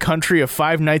discovered the country of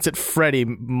Five Nights at Freddy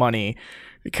money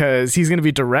because he's going to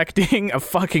be directing a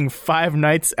fucking Five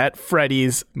Nights at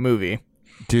Freddy's movie.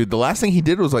 Dude, the last thing he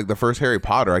did was like the first Harry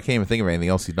Potter. I can't even think of anything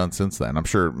else he's done since then. I'm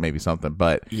sure maybe something,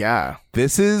 but Yeah.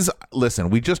 this is, listen,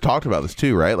 we just talked about this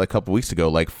too, right? Like a couple weeks ago.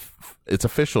 Like it's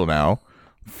official now.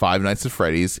 Five Nights at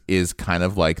Freddy's is kind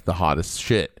of like the hottest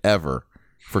shit ever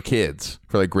for kids,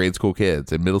 for like grade school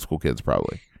kids and middle school kids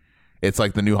probably. It's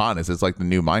like the new hotness. It's like the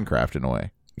new Minecraft in a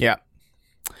way. Yeah.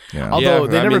 Yeah. Although Yeah,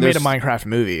 they I never mean, made a there's- Minecraft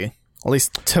movie, at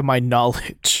least to my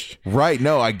knowledge. Right.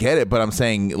 No, I get it, but I'm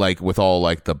saying like with all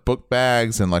like the book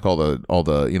bags and like all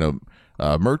the you know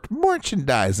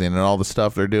merchandising and all the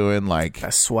stuff they're doing, like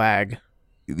That swag.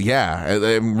 Yeah, I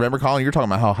remember, Colin, you're talking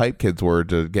about how hype kids were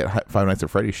to get Five Nights at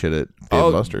Freddy's shit at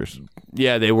Dave & Buster's.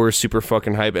 Yeah, they were super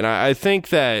fucking hype, and I think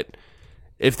that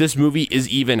if this movie is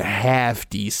even half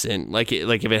decent, like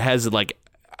if it has like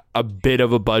a bit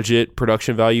of a budget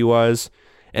production value wise,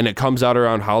 and it comes out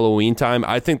around Halloween time,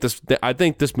 I think this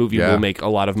movie will make a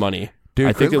lot of money. Dude,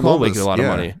 I think it will make a lot of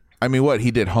money. I mean, what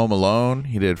he did, Home Alone,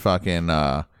 he did fucking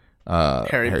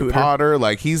Harry Potter.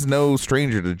 Like, he's no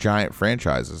stranger to giant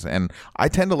franchises, and I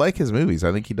tend to like his movies.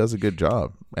 I think he does a good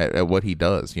job at what he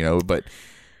does, you know. But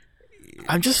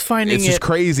I'm just finding it's just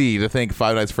crazy to think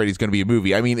Five Nights at Freddy's going to be a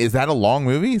movie. I mean, is that a long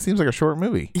movie? It seems like a short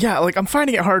movie. Yeah, like I'm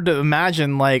finding it hard to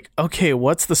imagine. Like, okay,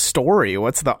 what's the story?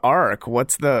 What's the arc?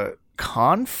 What's the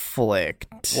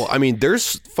conflict? Well, I mean,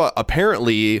 there's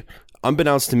apparently,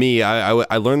 unbeknownst to me,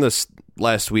 I learned this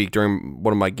last week during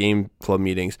one of my game club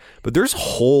meetings, but there's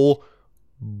whole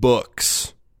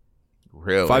books.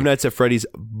 Really? Five Nights at Freddy's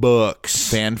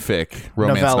books. Fanfic,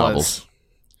 romance Novellas. novels.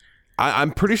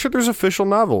 I'm pretty sure there's official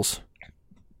novels.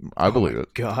 I believe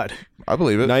it. God. I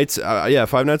believe it.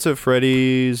 Five Nights at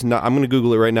Freddy's. I'm going to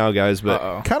Google it right now, guys, but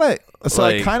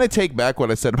I kind of take back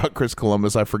what I said about Chris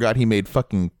Columbus. I forgot he made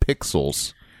fucking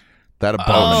Pixels. That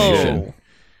abomination. Oh.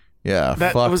 Yeah,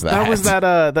 That fuck was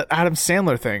that. that Adam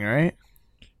Sandler thing, right?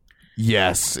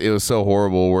 Yes, it was so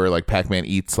horrible where like Pac-Man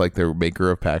eats like the maker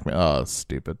of Pac-Man. Oh,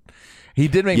 stupid. He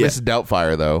did make Mrs.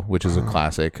 Doubtfire though, which is a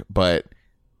classic, but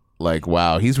like,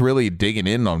 wow, he's really digging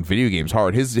in on video games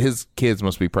hard. His kids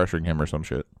must be pressuring him or some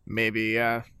shit. Maybe,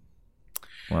 yeah.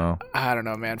 Wow. I don't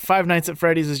know, man. Five Nights at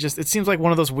Freddy's is just, it seems like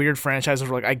one of those weird franchises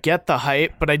where like I get the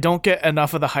hype, but I don't get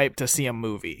enough of the hype to see a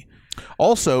movie.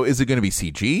 Also, is it going to be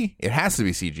CG? It has to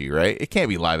be CG, right? It can't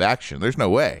be live action. There's no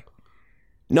way.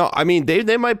 no, I mean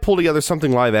they might pull together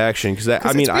something live action because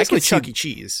I mean I could Chuck E.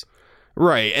 Cheese.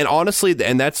 Right, and honestly,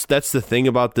 and that's the thing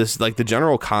about this, like the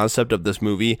general concept of this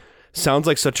movie sounds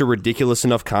like such a ridiculous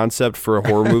enough concept for a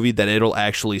horror movie that it'll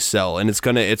actually sell, and it's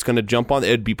gonna jump on.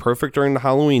 It'd be perfect during the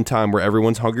Halloween time where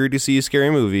everyone's hungry to see a scary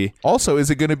movie. Also, is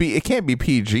it going to be? It can't be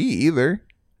PG either.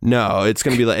 No, it's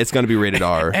gonna be rated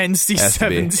R.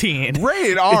 NC-17.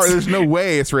 Rated R. There's no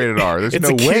way it's rated R. There's It's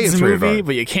no a way kids it's rated movie, R.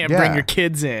 but you can't bring your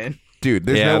kids in. Dude,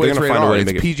 there's Yeah, no way they're it's gonna rated find a R. way to It's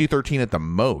make it- PG-13 at the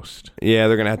most. Yeah,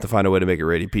 they're gonna have to find a way to make it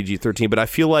rated PG-13. But I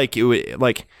feel like it would,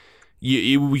 like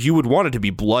you would want it to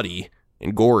be bloody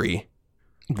and gory.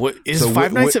 What is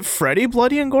Five Nights at Freddy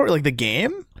bloody and gory? Like the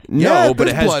game? Yeah, No, but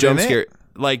it there's has blood jump in it. scare.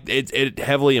 Like it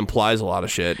heavily implies a lot of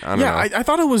shit. I don't know. I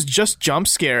thought it was just jump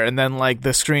scare, and then like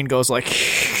the screen goes like.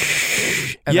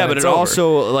 And yeah, then but it's it over.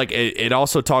 also like it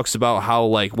also talks about how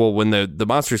like, well, when the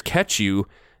monsters catch you,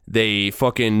 they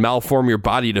fucking malform your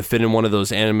body to fit in one of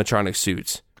those animatronic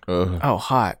suits. Oh,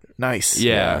 hot, nice.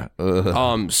 Yeah.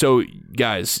 So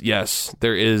guys, yes,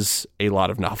 there is a lot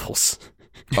of novels.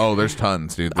 Oh, there's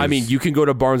tons, dude. I mean, you can go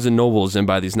to Barnes and Nobles and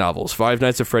buy these novels: Five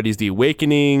Nights at Freddy's, The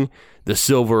Awakening, The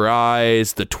Silver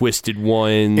Eyes, The Twisted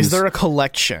Ones. Is there a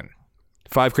collection?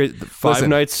 Five Listen.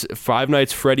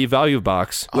 Nights Freddy value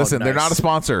box? Listen, they're nice. not a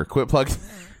sponsor. Quit plugging.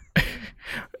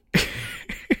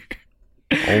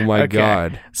 Oh my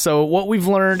god. So what we've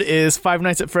learned is Five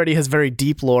Nights at Freddy has very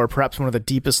deep lore, perhaps one of the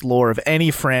deepest lore of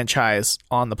any franchise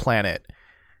on the planet,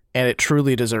 and it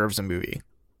truly deserves a movie.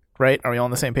 Right? Are we all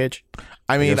on the same page?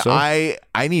 I mean, guess so.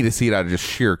 I need to see it out of just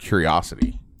sheer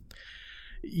curiosity.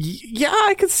 Yeah,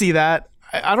 I could see that.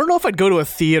 I don't know if I'd go to a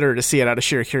theater to see it out of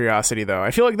sheer curiosity, though.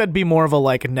 I feel like that'd be more of a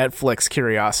like Netflix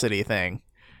curiosity thing.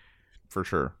 For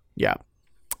sure. Yeah.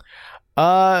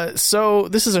 So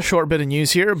this is a short bit of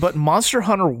news here, but Monster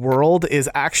Hunter World is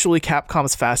actually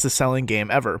Capcom's fastest selling game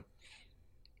ever.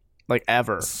 Like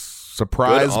ever.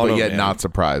 Surprised, Good on but 'em, yet man. not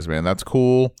surprised, man. That's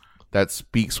cool. That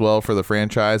speaks well for the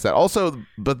franchise. That also,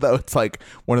 but though it's like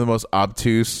one of the most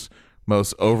obtuse,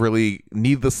 most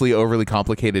needlessly overly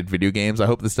complicated video games. I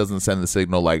hope this doesn't send the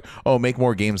signal like, oh, make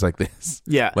more games like this.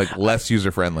 Yeah. Like less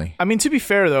user friendly. I mean, to be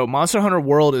fair though, Monster Hunter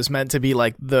World is meant to be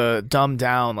like the dumbed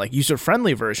down, like user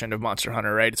friendly version of Monster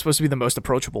Hunter, right? It's supposed to be the most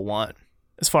approachable one,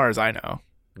 as far as I know.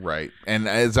 Right. And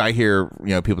as I hear,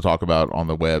 people talk about on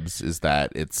the webs, is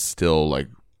that it's still like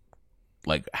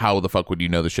how the fuck would you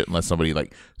know the shit unless somebody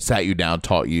like sat you down,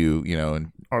 taught you,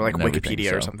 and Or like and everything,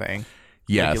 Wikipedia or so. something.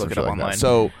 Yeah, Like you look it something up like online. that.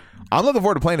 So I'm looking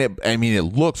forward to playing it. I mean, it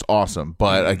looks awesome,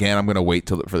 but again, I'm going to wait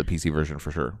for the PC version for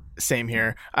sure. Same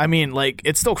here. I mean, like,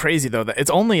 it's still crazy though that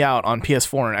it's only out on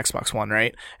PS4 and Xbox One,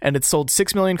 right? And it sold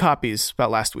 6 million copies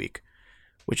about last week,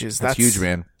 which is That's huge,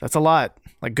 man. That's a lot.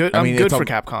 Like, good. I mean, good it's for a-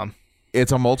 Capcom.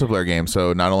 It's a multiplayer game,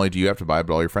 so not only do you have to buy it,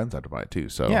 but all your friends have to buy it too.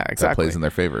 So Yeah, that exactly. plays in their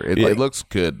favor. It looks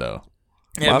good though.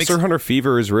 Yeah, Monster Hunter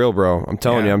fever is real, bro. I'm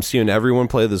telling Yeah. you, I'm seeing everyone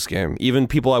play this game. Even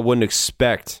people I wouldn't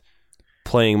expect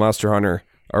playing Monster Hunter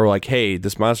are like, hey,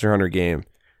 this Monster Hunter game,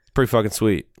 pretty fucking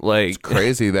sweet. Like,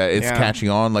 crazy that it's catching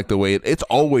on like the way it's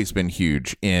always been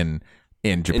huge in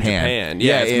Japan.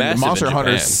 Yeah, it's and massive Monster in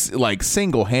Hunter Japan. like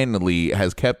single-handedly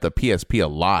has kept the PSP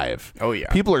alive. Oh,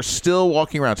 yeah. People are still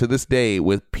walking around to this day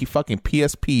with fucking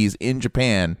PSPs in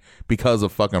Japan because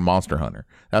of fucking Monster Hunter.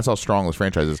 That's how strong this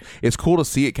franchise is. It's cool to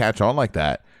see it catch on like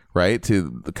that, right?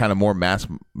 To the kind of more mass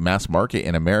market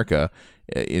in America.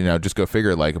 Just go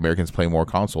figure. Like, Americans play more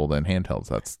console than handhelds.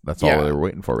 That's all they were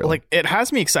waiting for. Really. Like, it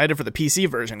has me excited for the PC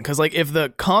version because, like, if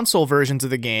the console versions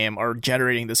of the game are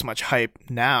generating this much hype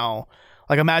now,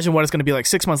 like, imagine what it's going to be like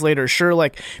 6 months later. Sure,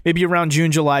 like, maybe around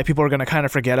June, July, people are going to kind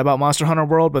of forget about Monster Hunter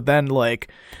World, but then,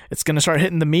 like, it's going to start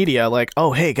hitting the media. Like,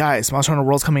 oh, hey guys, Monster Hunter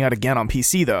World's coming out again on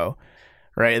PC though,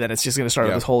 right? And then it's just going to start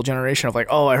this whole generation of like,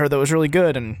 oh, I heard that was really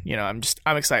good, and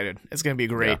I'm excited. It's going to be a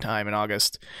great time in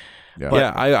August.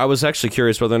 Yeah, I was actually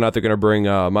curious whether or not they're going to bring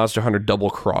Monster Hunter Double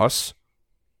Cross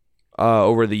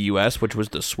over the US, which was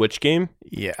the Switch game.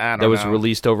 Yeah, I don't that was know.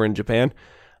 released over in Japan.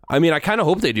 I mean, I kind of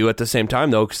hope they do at the same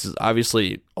time, though, because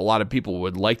obviously a lot of people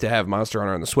would like to have Monster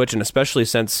Hunter on the Switch, and especially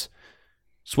since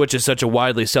Switch is such a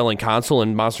widely selling console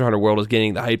and Monster Hunter World is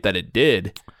getting the hype that it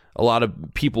did, a lot of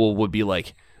people would be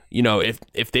like,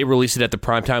 if they release it at the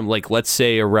prime time, like let's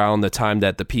say around the time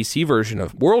that the PC version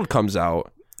of World comes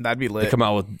out, that'd be lit. they come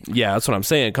out with, that's what I'm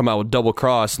saying, come out with Double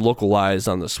Cross localized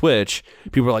on the Switch.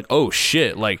 People are like, oh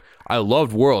shit, like I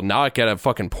loved World, now I got a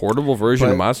fucking portable version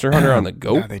of Monster Hunter on the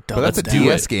go. Yeah, they but that's a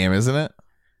DS game, isn't it?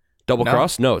 Double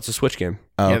Cross? No, it's a Switch game.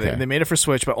 Oh, yeah, okay. they made it for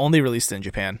Switch, but only released it in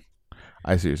Japan.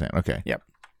 I see what you're saying. Okay. Yep.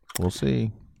 We'll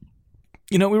see.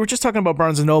 We were just talking about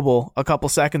Barnes & Noble a couple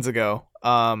seconds ago,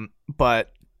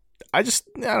 but I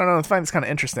don't know, I find this kind of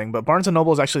interesting, but Barnes &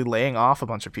 Noble is actually laying off a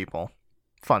bunch of people.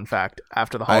 Fun fact,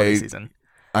 after the holiday season.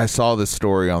 I saw this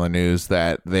story on the news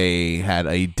that they had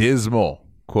a dismal,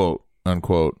 quote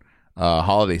unquote,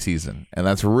 holiday season, and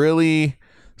that's really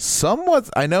somewhat.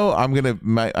 I know I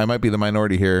might be the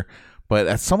minority here, but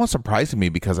that's somewhat surprising me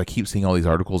because I keep seeing all these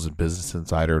articles in Business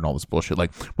Insider and all this bullshit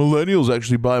like millennials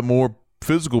actually buy more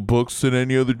physical books than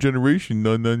any other generation.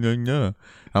 No.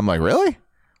 I'm like, really?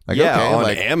 Like, okay, on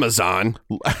like Amazon.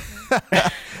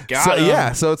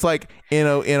 So it's like in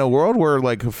a world where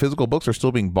like physical books are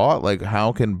still being bought, like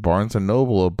how can Barnes and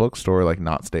Noble, a bookstore, like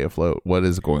not stay afloat? What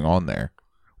is going on there?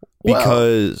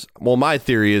 Because, well, my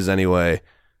theory is anyway,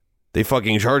 they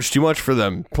fucking charge too much for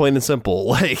them, plain and simple.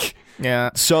 Like,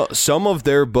 Yeah. so some of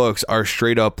their books are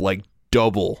straight up like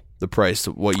double the price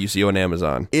of what you see on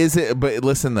Amazon. Is it? But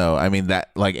listen though, I mean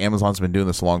that like Amazon's been doing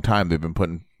this a long time. They've been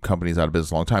putting companies out of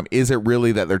business a long time. Is it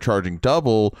really that they're charging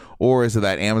double, or is it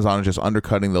that Amazon is just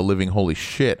undercutting the living holy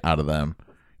shit out of them?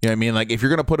 You know what I mean? Like if you're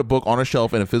gonna put a book on a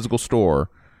shelf in a physical store,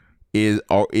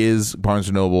 is Barnes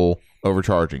and Noble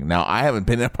overcharging? Now I haven't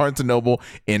been at Barnes and Noble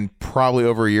in probably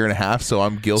over a year and a half, so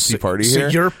I'm guilty party here.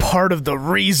 So you're part of the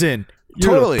reason.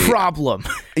 You're Totally. the problem.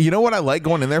 You know what I like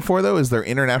going in there for though is their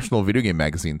international video game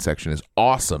magazine section is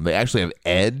awesome. They actually have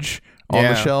Edge on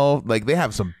the shelf. Like they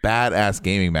have some badass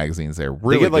gaming magazines there.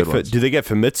 Really good ones. Do they get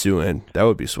Famitsu in? That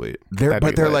would be sweet. They're like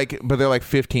 $15,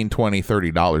 $20,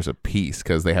 $30 a piece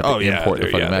because they have to import the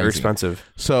fucking magazine. They're expensive.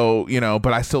 So,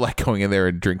 but I still like going in there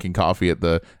and drinking coffee at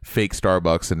the fake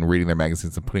Starbucks and reading their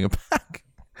magazines and putting them back.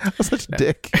 I'm such a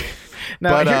dick.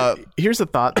 Now, But here's the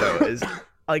thought though is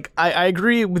like I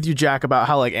agree with you, Jack, about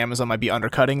how like Amazon might be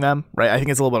undercutting them, right? I think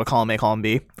it's a little bit of column A, column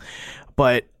B.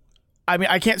 But I mean,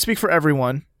 I can't speak for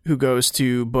everyone who goes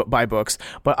to buy books,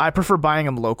 but I prefer buying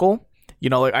them local.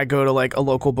 Like I go to like a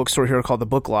local bookstore here called the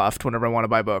Book Loft whenever I want to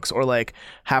buy books, or like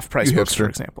Half Price Books, for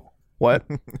example. What?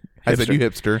 I said you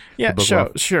hipster. Yeah,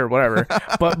 sure, whatever.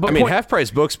 But I mean, Half Price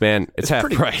Books, man, it's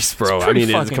half price, bro. I mean,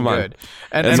 come on.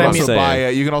 And you, I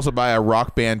mean, you can also buy a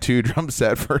Rock Band 2 drum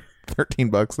set for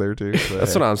 $13 there too. So,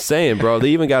 That's what I'm saying, bro. They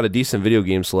even got a decent video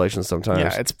game selection sometimes.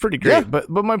 Yeah, it's pretty great. Yeah. But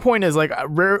my point is like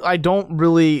I don't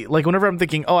really like whenever I'm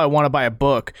thinking, oh, I want to buy a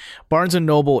book, Barnes and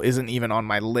Noble isn't even on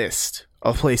my list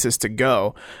of places to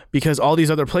go because all these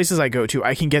other places I go to,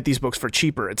 I can get these books for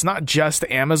cheaper. It's not just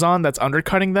Amazon that's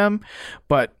undercutting them,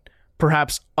 but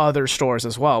perhaps other stores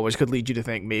as well, which could lead you to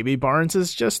think maybe Barnes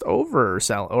is just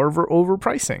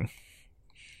overpricing.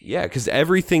 Yeah, because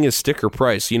everything is sticker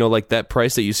price. Like that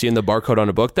price that you see in the barcode on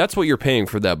a book, that's what you're paying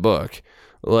for that book.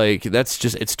 Like, that's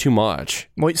just, it's too much.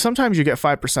 Well, sometimes you get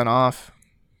 5% off.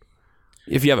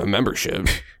 If you have a membership.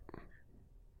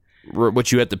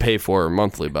 Which you have to pay for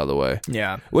monthly, by the way.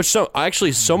 Yeah. Which,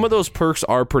 some of those perks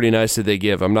are pretty nice that they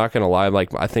give. I'm not going to lie. Like,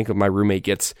 I think my roommate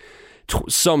gets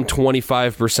some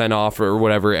 25% off or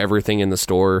whatever, everything in the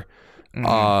store.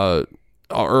 Mm-hmm.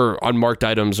 or unmarked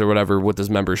items or whatever with his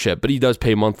membership, but he does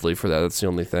pay monthly for that. That's the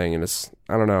only thing, and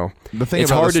I don't know.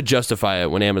 It's hard to justify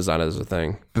it when Amazon is a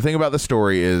thing. The thing about the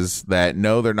story is that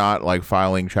no, they're not like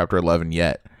filing Chapter 11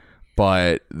 yet,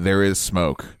 but there is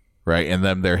smoke, right? And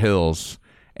then they're hills,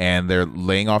 and they're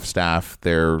laying off staff.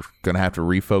 They're going to have to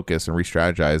refocus and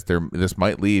re-strategize. This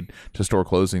might lead to store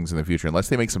closings in the future unless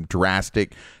they make some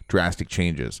drastic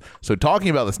changes. So talking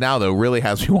about this now, though, really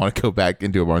has me want to go back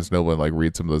into a Barnes & Noble and like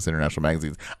read some of those international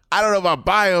magazines. I don't know if I'll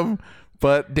buy them,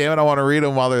 but damn it, I want to read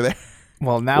them while they're there.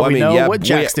 Well, now we know what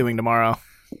Jack's doing tomorrow.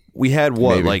 We had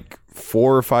like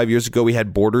 4 or 5 years ago, we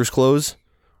had Borders close.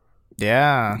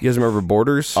 Yeah. You guys remember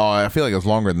Borders? Oh, I feel like it was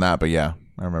longer than that, but yeah,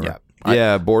 I remember. Yeah.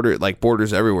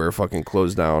 Borders everywhere fucking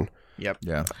closed down. Yep.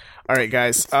 Yeah. All right,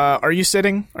 guys. Are you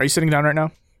sitting down right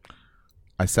now?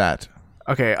 I sat.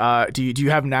 Okay. Do you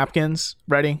have napkins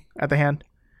ready at the hand?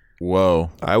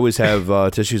 Whoa. I always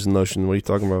have tissues and lotion. What are you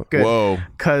talking about? Good. Whoa.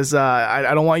 Because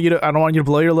I don't want you to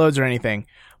blow your loads or anything.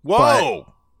 Whoa.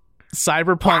 But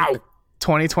Cyberpunk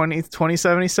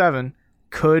 2077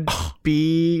 could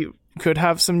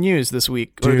have some news this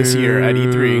week or this year at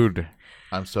E3.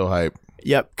 I'm so hyped.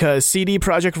 Yep, because CD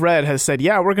Projekt Red has said,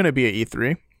 yeah, we're going to be at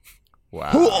E3.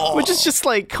 Wow. Which is just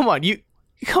like, come on,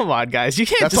 guys. You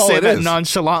can't That's just all say it that is.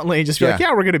 nonchalantly and just be like,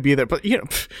 yeah, we're going to be there. But,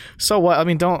 so what? I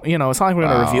mean, don't, it's not like we're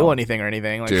going to reveal anything or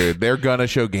anything. Like, dude, they're going to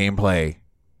show gameplay.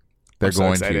 They're so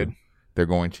going excited. to. They're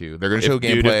going to show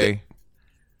gameplay.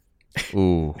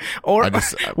 Ooh. Or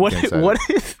what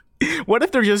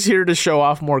if they're just here to show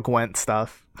off more Gwent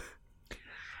stuff?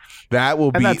 That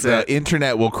will be the it.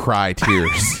 internet will cry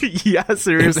tears. Yeah,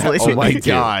 seriously. Oh my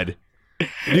god.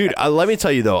 Dude, let me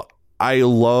tell you though, I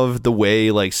love the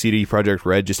way like CD Projekt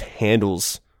Red just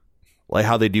handles like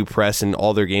how they do press and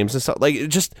all their games and stuff. Like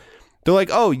they're like,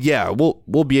 "Oh yeah,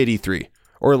 we'll be at E3."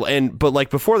 But like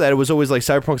before that it was always like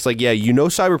Cyberpunk's like, "Yeah,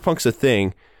 Cyberpunk's a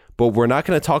thing, but we're not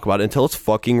going to talk about it until it's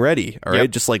fucking ready." All right?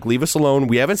 Just like leave us alone.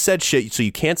 We haven't said shit, so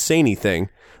you can't say anything.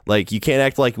 Like, you can't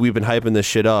act like we've been hyping this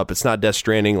shit up. It's not Death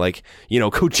Stranding. Like,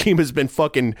 Kojima's been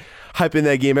fucking hyping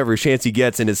that game every chance he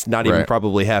gets, and it's not even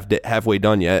probably halfway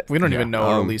done yet. We don't even know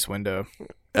our release window.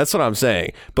 That's what I'm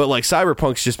saying. But, like,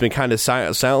 Cyberpunk's just been kind of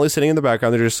silently sitting in the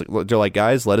background. They're like,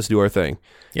 guys, let us do our thing.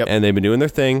 Yep. And they've been doing their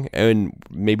thing, and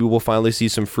maybe we'll finally see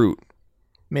some fruit.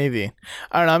 Maybe.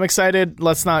 I don't know. I'm excited.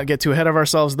 Let's not get too ahead of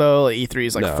ourselves, though. E3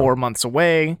 is 4 months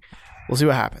away. We'll see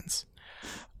what happens.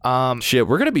 Shit,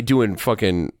 we're gonna be doing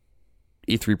fucking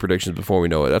E3 predictions before we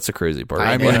know it. That's the crazy part.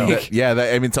 I mean,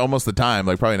 it's almost the time.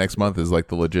 Like, probably next month is like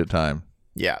the legit time.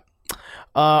 Yeah.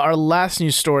 Our last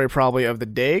news story probably of the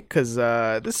day, because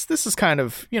this is kind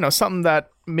of something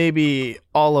that maybe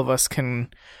all of us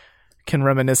can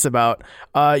reminisce about.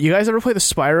 You guys ever play the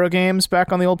Spyro games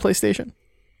back on the old PlayStation?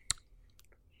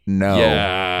 No,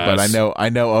 yes. But I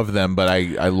know of them, but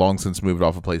I long since moved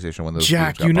off of PlayStation when those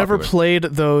Jack, games got you never popular. played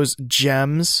those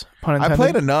gems? Pun intended? I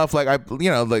played enough, like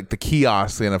like the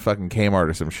kiosk in a fucking Kmart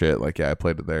or some shit. Like, yeah, I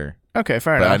played it there. Okay,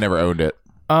 fair but enough. I never owned it.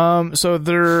 So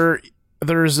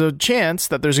there's a chance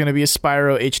that there's going to be a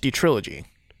Spyro HD trilogy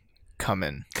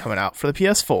coming out for the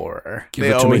PS4.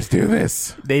 They always do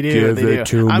this. They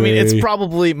do. I mean, it's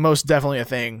probably most definitely a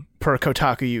thing. Per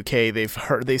Kotaku UK,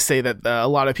 they say that a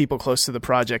lot of people close to the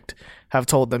project have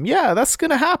told them, yeah, that's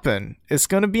going to happen. It's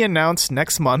going to be announced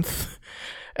next month,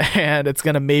 and it's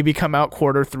going to maybe come out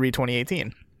Q3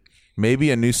 2018. Maybe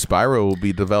a new Spyro will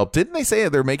be developed. Didn't they say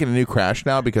they're making a new Crash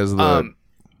now because of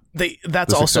the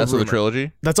that's the also success of the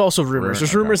trilogy? That's also rumors.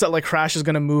 There's rumors that like Crash is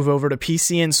going to move over to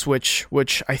PC and Switch,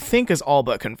 which I think is all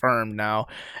but confirmed now.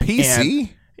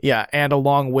 PC? And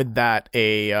along with that,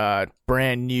 a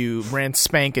brand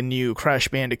spanking new Crash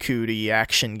Bandicoot-y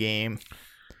action game.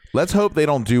 Let's hope they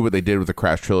don't do what they did with the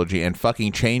Crash trilogy and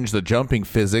fucking change the jumping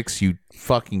physics, you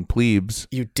fucking plebes.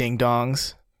 You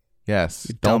ding-dongs. Yes,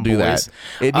 dumb don't do boys.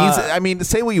 that. It needs. I mean,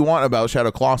 say what you want about Shadow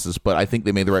Colossus, but I think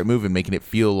they made the right move in making it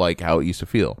feel like how it used to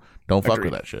feel. Don't fuck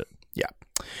with that shit. Yeah.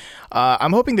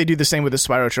 I'm hoping they do the same with the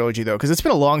Spyro trilogy, though, because it's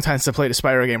been a long time since I played a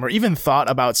Spyro game or even thought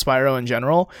about Spyro in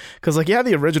general. Because, like,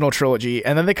 the original trilogy,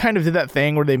 and then they kind of did that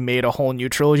thing where they made a whole new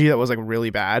trilogy that was, like, really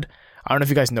bad. I don't know if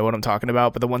you guys know what I'm talking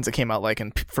about, but the ones that came out, like,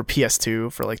 for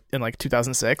PS2 in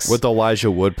 2006. With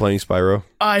Elijah Wood playing Spyro.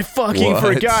 I fucking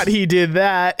forgot he did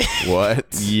that. What?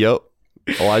 Yep.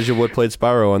 Elijah Wood played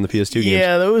Spyro on the PS2 games.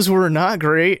 Yeah, those were not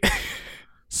great.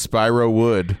 Spyro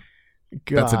Wood.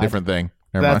 God. That's a different thing.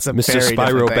 That's a Mr. very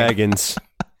Spyro different thing. Baggins.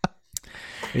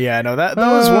 Yeah, no,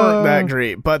 those weren't that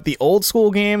great. But the old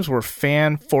school games were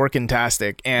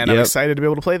fan-forking-tastic, and I'm excited to be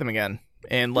able to play them again.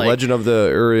 And like, Legend of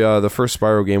the first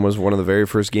Spyro game was one of the very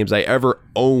first games I ever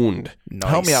owned. Nice.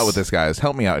 Help me out with this, guys.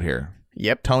 Help me out here.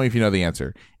 Yep. Tell me if you know the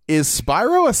answer. Is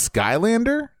Spyro a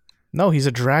Skylander? No, he's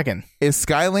a dragon. Is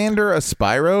Skylander a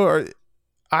Spyro? Or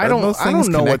I don't know what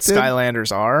connected?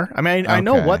 Skylanders are. I mean, I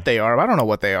know what they are, but I don't know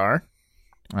what they are.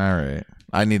 All right.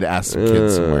 I need to ask some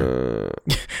kids somewhere.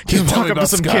 Just Tell walk me up to about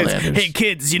some kids. Skylanders. Hey,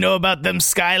 kids, you know about them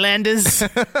Skylanders?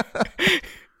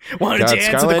 Why don't God, you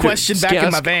answer the Skylander- question back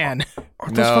in my van?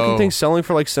 Aren't those fucking things selling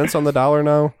for like cents on the dollar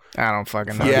now? I don't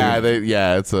fucking know.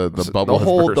 Yeah, it's the bubble.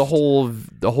 The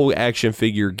whole action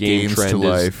figure game Games trend to is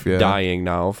life, yeah. dying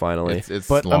now. Finally, It's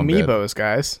But long dead. amiibos,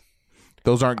 guys.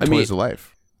 Those aren't toys to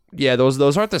life. yeah,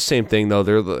 those aren't the same thing though.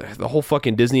 They're the whole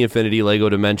fucking Disney Infinity, Lego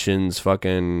Dimensions,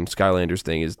 fucking Skylanders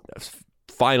thing is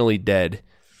finally dead.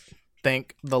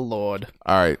 Thank the Lord.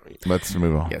 All right, let's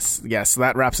move on. Yes,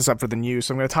 that wraps us up for the news.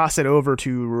 So I'm going to toss it over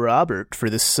to Robert for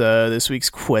this week's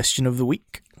question of the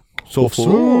week. Soft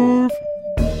serve.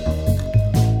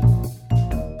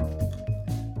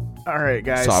 All right,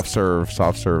 guys. Soft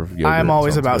serve yogurt. I'm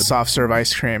always Sounds about good. soft serve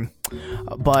ice cream,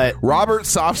 but Robert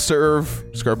Soft Serve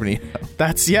Scarpanino.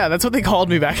 that's what they called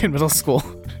me back in middle school.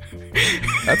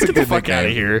 That's a good fuck nickname. outta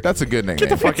here. That's a good nickname.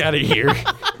 Get the fuck out of here.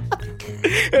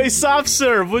 Hey, soft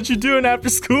serve, what you doing after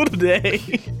school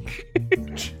today?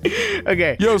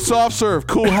 Okay. Yo, Soft Serve,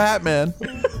 cool hat, man.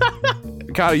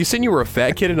 God, you saying you were a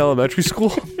fat kid in elementary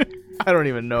school? I don't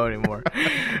even know anymore.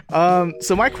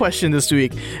 So my question this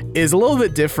week is a little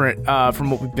bit different from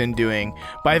what we've been doing,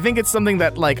 but I think it's something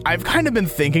that like I've kind of been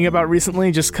thinking about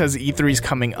recently, just because E3 is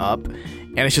coming up,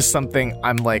 and it's just something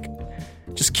I'm like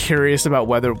just curious about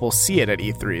whether we'll see it at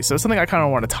E3. So it's something I kind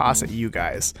of want to toss at you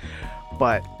guys.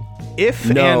 But if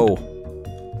No.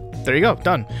 there you go,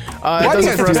 done. Why That does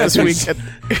do it you for guys us do this that?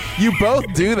 week. You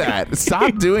both do that.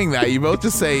 Stop doing that. You both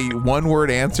just say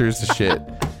one-word answers to shit.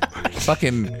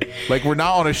 Fucking, like we're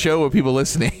not on a show with people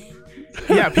listening.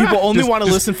 Yeah, people only want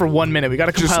to listen for 1 minute. We got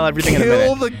to compile everything in a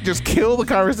minute. Just kill the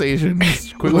conversation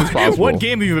as quickly as possible. What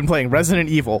game have you been playing? Resident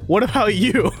Evil. What about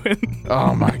you?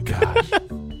 Oh my gosh.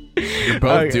 You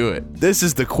both Okay. do it. This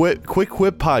is the Quick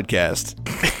Whip podcast.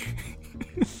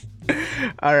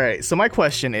 All right. So my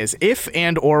question is, if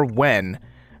and or when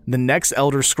the next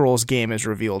Elder Scrolls game is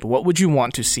revealed, what would you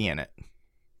want to see in it?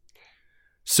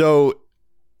 So,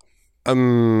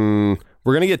 we're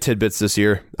gonna get tidbits this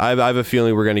year. I have a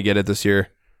feeling we're gonna get it this year.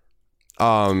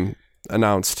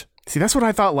 Announced. See, that's what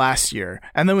I thought last year,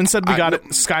 and then instead we got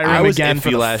Skyrim I was again for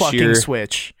iffy the last fucking year.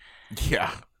 Switch.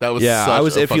 Yeah. That was Yeah, such I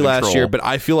was a iffy fucking last troll. year, but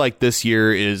I feel like this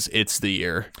year it's the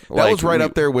year. That was right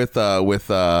up there with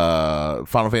Final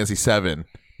Fantasy VII.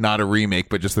 Not a remake,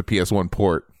 but just the PS1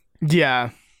 port. Yeah.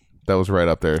 That was right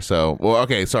up there. So, well,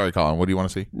 okay. Sorry, Colin. What do you want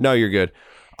to see? No, you're good.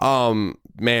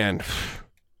 Man,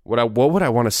 what would I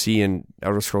want to see in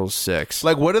Elder Scrolls 6?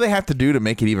 Like, what do they have to do to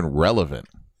make it even relevant?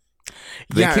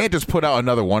 They Yeah. can't just put out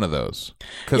another one of those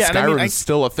because Yeah, and I Skyrim mean, is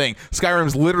still a thing.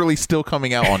 Skyrim's literally still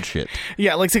coming out on shit.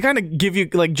 Yeah, like to kind of give you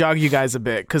like jog you guys a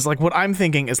bit, because like what I'm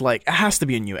thinking is like it has to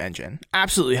be a new engine.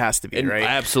 Absolutely has to be, right?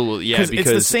 Absolutely, yeah. Because it's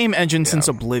the same engine since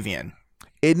Oblivion.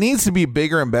 It needs to be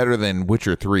bigger and better than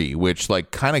Witcher 3, which, like,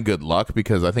 kind of good luck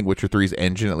because I think Witcher 3's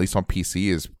engine, at least on PC,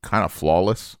 is kind of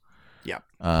flawless. Yeah.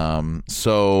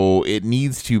 So it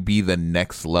needs to be the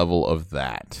next level of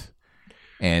that.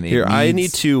 And Here, I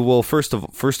need to. Well, first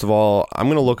of all, I'm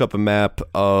going to look up a map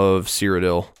of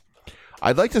Cyrodiil.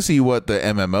 I'd like to see what the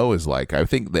MMO is like. I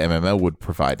think the MMO would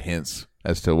provide hints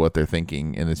as to what they're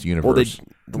thinking in this universe. Well,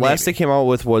 the last they came out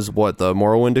with was what, the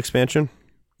Morrowind expansion.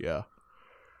 Yeah.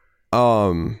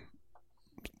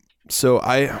 So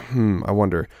I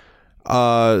wonder.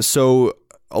 So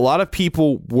a lot of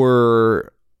people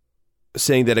were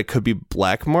saying that it could be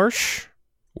Black Marsh,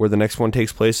 where the next one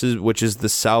takes place, which is the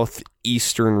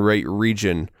southeastern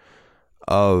region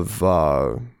of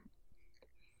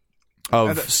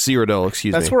Cyrodiil.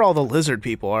 Excuse me. That's where all the lizard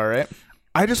people are, right?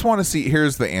 I just want to see.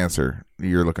 Here's the answer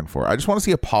you're looking for. I just want to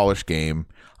see a polished game.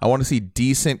 I want to see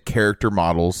decent character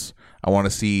models. I want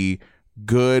to see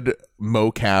good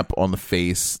mocap on the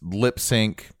face, lip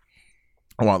sync.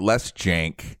 I want less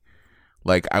jank.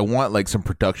 Like, I want like some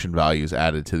production values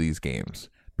added to these games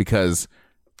because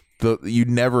you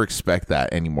never expect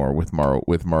that anymore with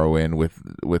Morrowind,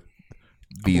 with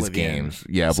these Oblivion, games.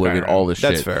 Yeah, Oblivion, Skyrim. all this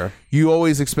shit. That's fair. You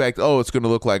always expect, it's going to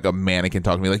look like a mannequin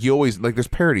talking to me. Like, you always, like, there's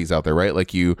parodies out there, right?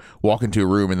 Like, you walk into a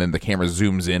room and then the camera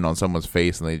zooms in on someone's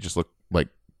face and they just look like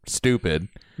stupid.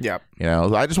 Yeah. You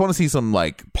know, I just want to see some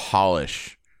like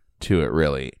polish to it,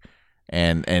 really,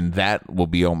 and that will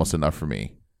be almost enough for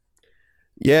me.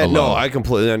 Yeah, no, alone. I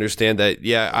completely understand that.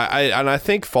 Yeah, I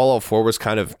think Fallout 4 was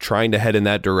kind of trying to head in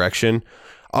that direction.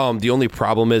 The only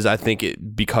problem is I think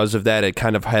because of that, it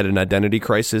kind of had an identity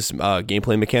crisis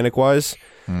gameplay mechanic wise.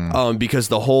 Because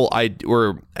the whole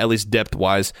or at least depth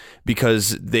wise,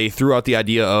 because they threw out the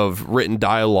idea of written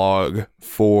dialogue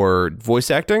for voice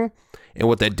acting, and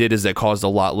what that did is that caused a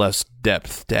lot less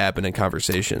depth to happen in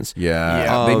conversations.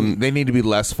 They need to be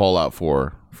less Fallout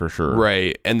 4 for sure,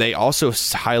 right? And they also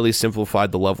highly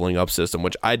simplified the leveling up system,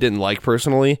 which I didn't like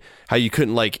personally. How you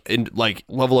couldn't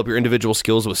level up your individual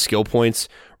skills with skill points,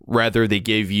 rather they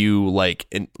gave you like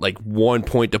 1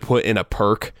 point to put in a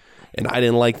perk, and I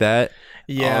didn't like that.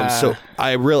 Yeah. So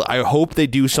I hope they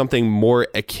do something more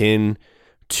akin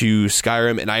to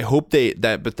Skyrim, and I hope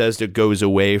that Bethesda goes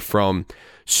away from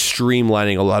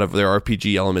streamlining a lot of their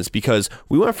RPG elements, because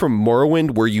we went from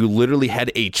Morrowind, where you literally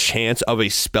had a chance of a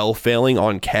spell failing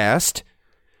on cast,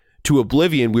 to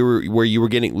Oblivion, where you were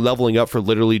getting leveling up for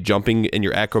literally jumping in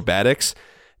your acrobatics,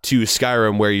 to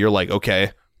Skyrim, where you're like,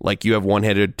 okay, like you have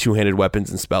one-handed, two-handed weapons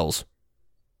and spells,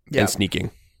 and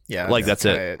sneaking. Yeah, like that's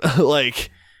it. Like.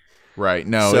 Right.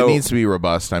 No, So- it needs to be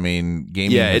robust. I mean,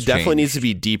 gaming Yeah, has it definitely changed. needs to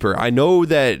be deeper. I know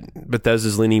that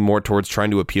Bethesda's leaning more towards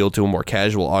trying to appeal to a more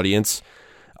casual audience.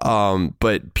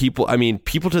 But people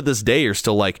to this day are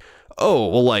still like, oh,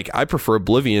 well, like, I prefer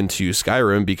Oblivion to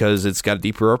Skyrim because it's got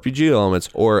deeper RPG elements.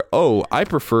 Or, oh, I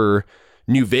prefer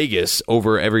New Vegas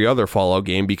over every other Fallout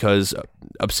game because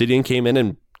Obsidian came in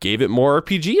and gave it more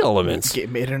RPG elements.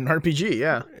 Made it an RPG,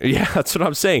 yeah. Yeah, that's what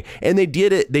I'm saying. And they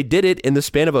did it in the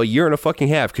span of a year and a fucking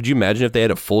half. Could you imagine if they had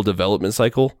a full development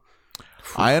cycle?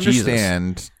 I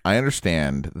understand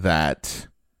that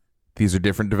these are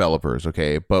different developers,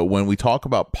 okay? But when we talk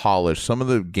about polish, some of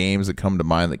the games that come to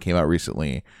mind that came out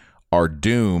recently are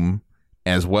Doom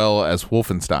as well as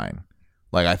Wolfenstein.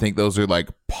 Like, I think those are like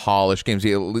polished games.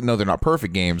 No, they're not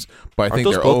perfect games, but I Aren't think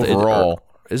those they're both overall.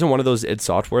 Isn't one of those id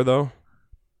Software, though?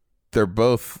 They're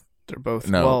both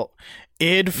no. Well,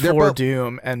 id They're for both-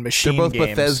 Doom and They're Machine both Games.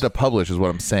 Bethesda published, is what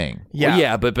I'm saying. Yeah. Well,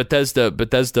 yeah, but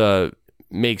Bethesda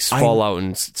makes Fallout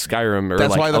and Skyrim, or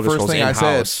That's like why the Elder first Scrolls thing I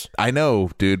in-house. said, I know,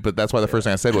 dude, but that's why the first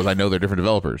thing I said was I know they're different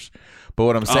developers. But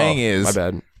what I'm saying my is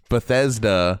bad.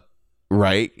 Bethesda,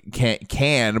 right,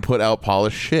 can put out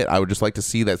polished shit. I would just like to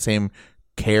see that same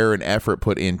care and effort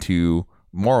put into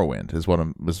Morrowind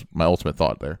was my ultimate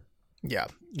thought there. Yeah.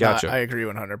 Gotcha. I agree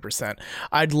 100%.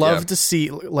 I'd love to see,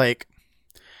 like,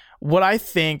 what I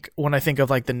think when I think of,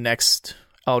 like, the next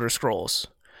Elder Scrolls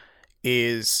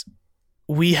is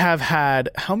we have had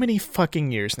how many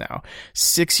fucking years now?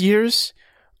 6 years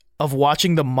of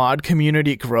watching the mod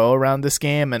community grow around this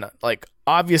game and, like,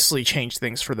 obviously change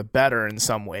things for the better in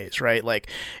some ways, right? Like,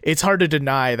 it's hard to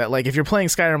deny that, like, if you're playing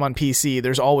Skyrim on PC,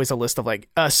 there's always a list of, like,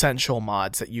 essential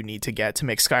mods that you need to get to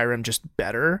make Skyrim just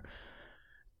better.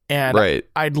 And Right.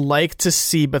 I'd like to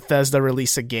see Bethesda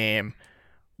release a game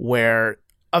where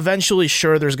eventually,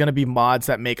 sure, there's going to be mods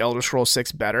that make Elder Scrolls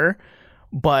 6 better,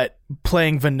 but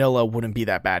playing vanilla wouldn't be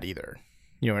that bad either.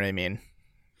 You know what I mean?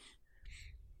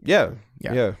 Yeah.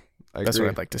 Yeah. I That's agree.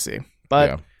 what I'd like to see.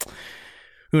 But Yeah.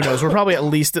 who knows? We're probably at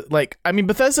least, like, I mean,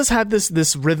 Bethesda's had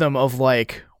this rhythm of,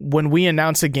 like, when we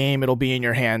announce a game, it'll be in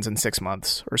your hands in 6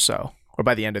 months or so. Or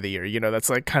by the end of the year, you know, that's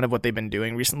like kind of what they've been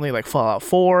doing recently, like Fallout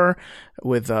 4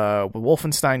 with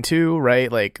Wolfenstein 2, right?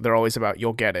 Like, they're always about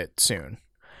you'll get it soon.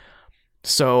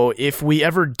 So if we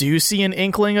ever do see an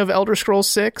inkling of Elder Scrolls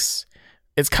 6,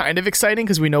 it's kind of exciting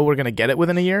because we know we're going to get it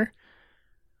within a year.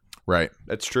 Right.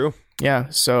 That's true. Yeah.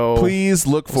 So Please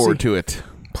look forward to it.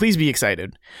 please be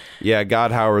excited. Yeah,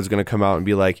 God Howard's going to come out and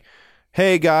be like,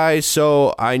 hey, guys,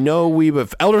 so I know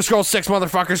if Elder Scrolls 6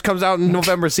 motherfuckers comes out in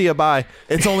November, see ya, bye.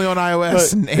 It's only on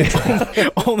iOS and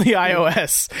Android. Only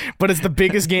iOS, but it's the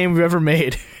biggest game we've ever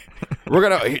made. We're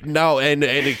going to, no, and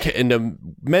to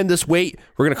mend this weight,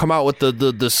 we're going to come out with the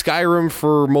Skyrim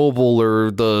for mobile,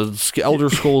 or the Elder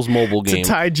Scrolls mobile To game.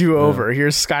 tide you over,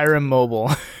 here's Skyrim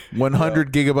Mobile.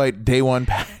 100 gigabyte day one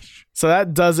patch. So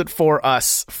that does it for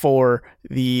us for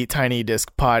the Tiny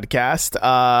Disc podcast.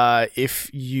 If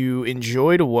you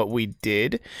enjoyed what we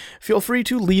did, feel free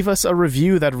to leave us a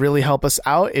review. That'd really help us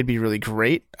out. It'd be really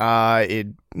great.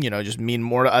 It'd, just mean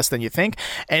more to us than you think.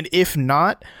 And if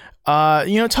not,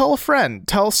 tell a friend,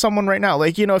 tell someone right now.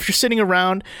 Like, if you're sitting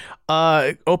around,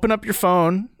 open up your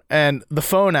phone and the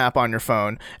phone app on your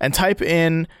phone and type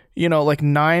in, like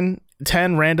 9,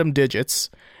 10 random digits.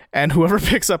 And whoever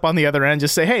picks up on the other end,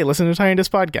 just say, hey, listen to Tiny Disc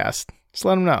podcast. Just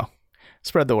let them know.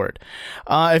 Spread the word.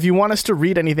 If you want us to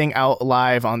read anything out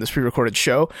live on this pre-recorded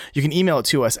show, you can email it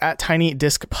to us at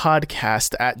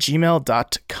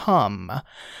tinydiscpodcast@gmail.com.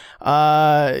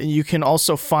 You can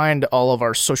also find all of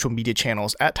our social media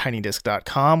channels at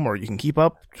tinydisc.com, where you can keep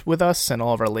up with us and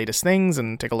all of our latest things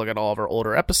and take a look at all of our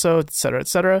older episodes, etc.,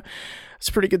 etc. It's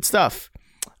pretty good stuff.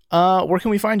 Where can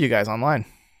we find you guys online?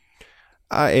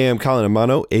 I am Colin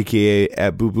Amano, a.k.a.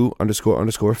 at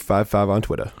 @booboo__55 on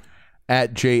Twitter.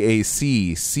 At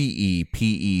JACCEPEDA,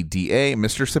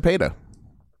 Mr. Cepeda.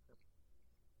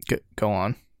 Go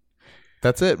on.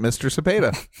 That's it, Mr.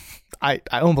 Cepeda. I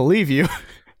don't believe you.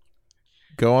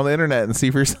 Go on the internet and see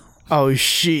for yourself. Oh,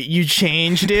 shit. You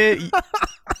changed it?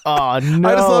 Oh, no.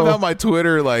 I just love how my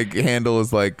Twitter handle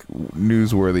is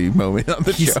newsworthy moment on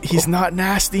the show. He's not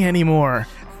nasty anymore.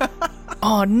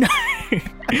 Oh, no.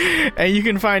 And you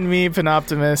can find me,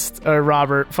 Panoptimist, or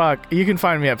Robert. Fuck. You can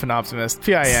find me at Panoptimist.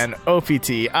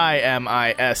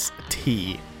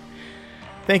 PINOPTIMIST.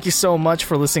 Thank you so much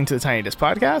for listening to the Tiny Disc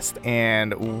Podcast,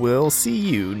 and we'll see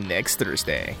you next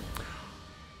Thursday.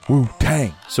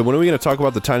 Wu-Tang. So when are we going to talk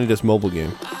about the Tiny Disc mobile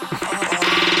game?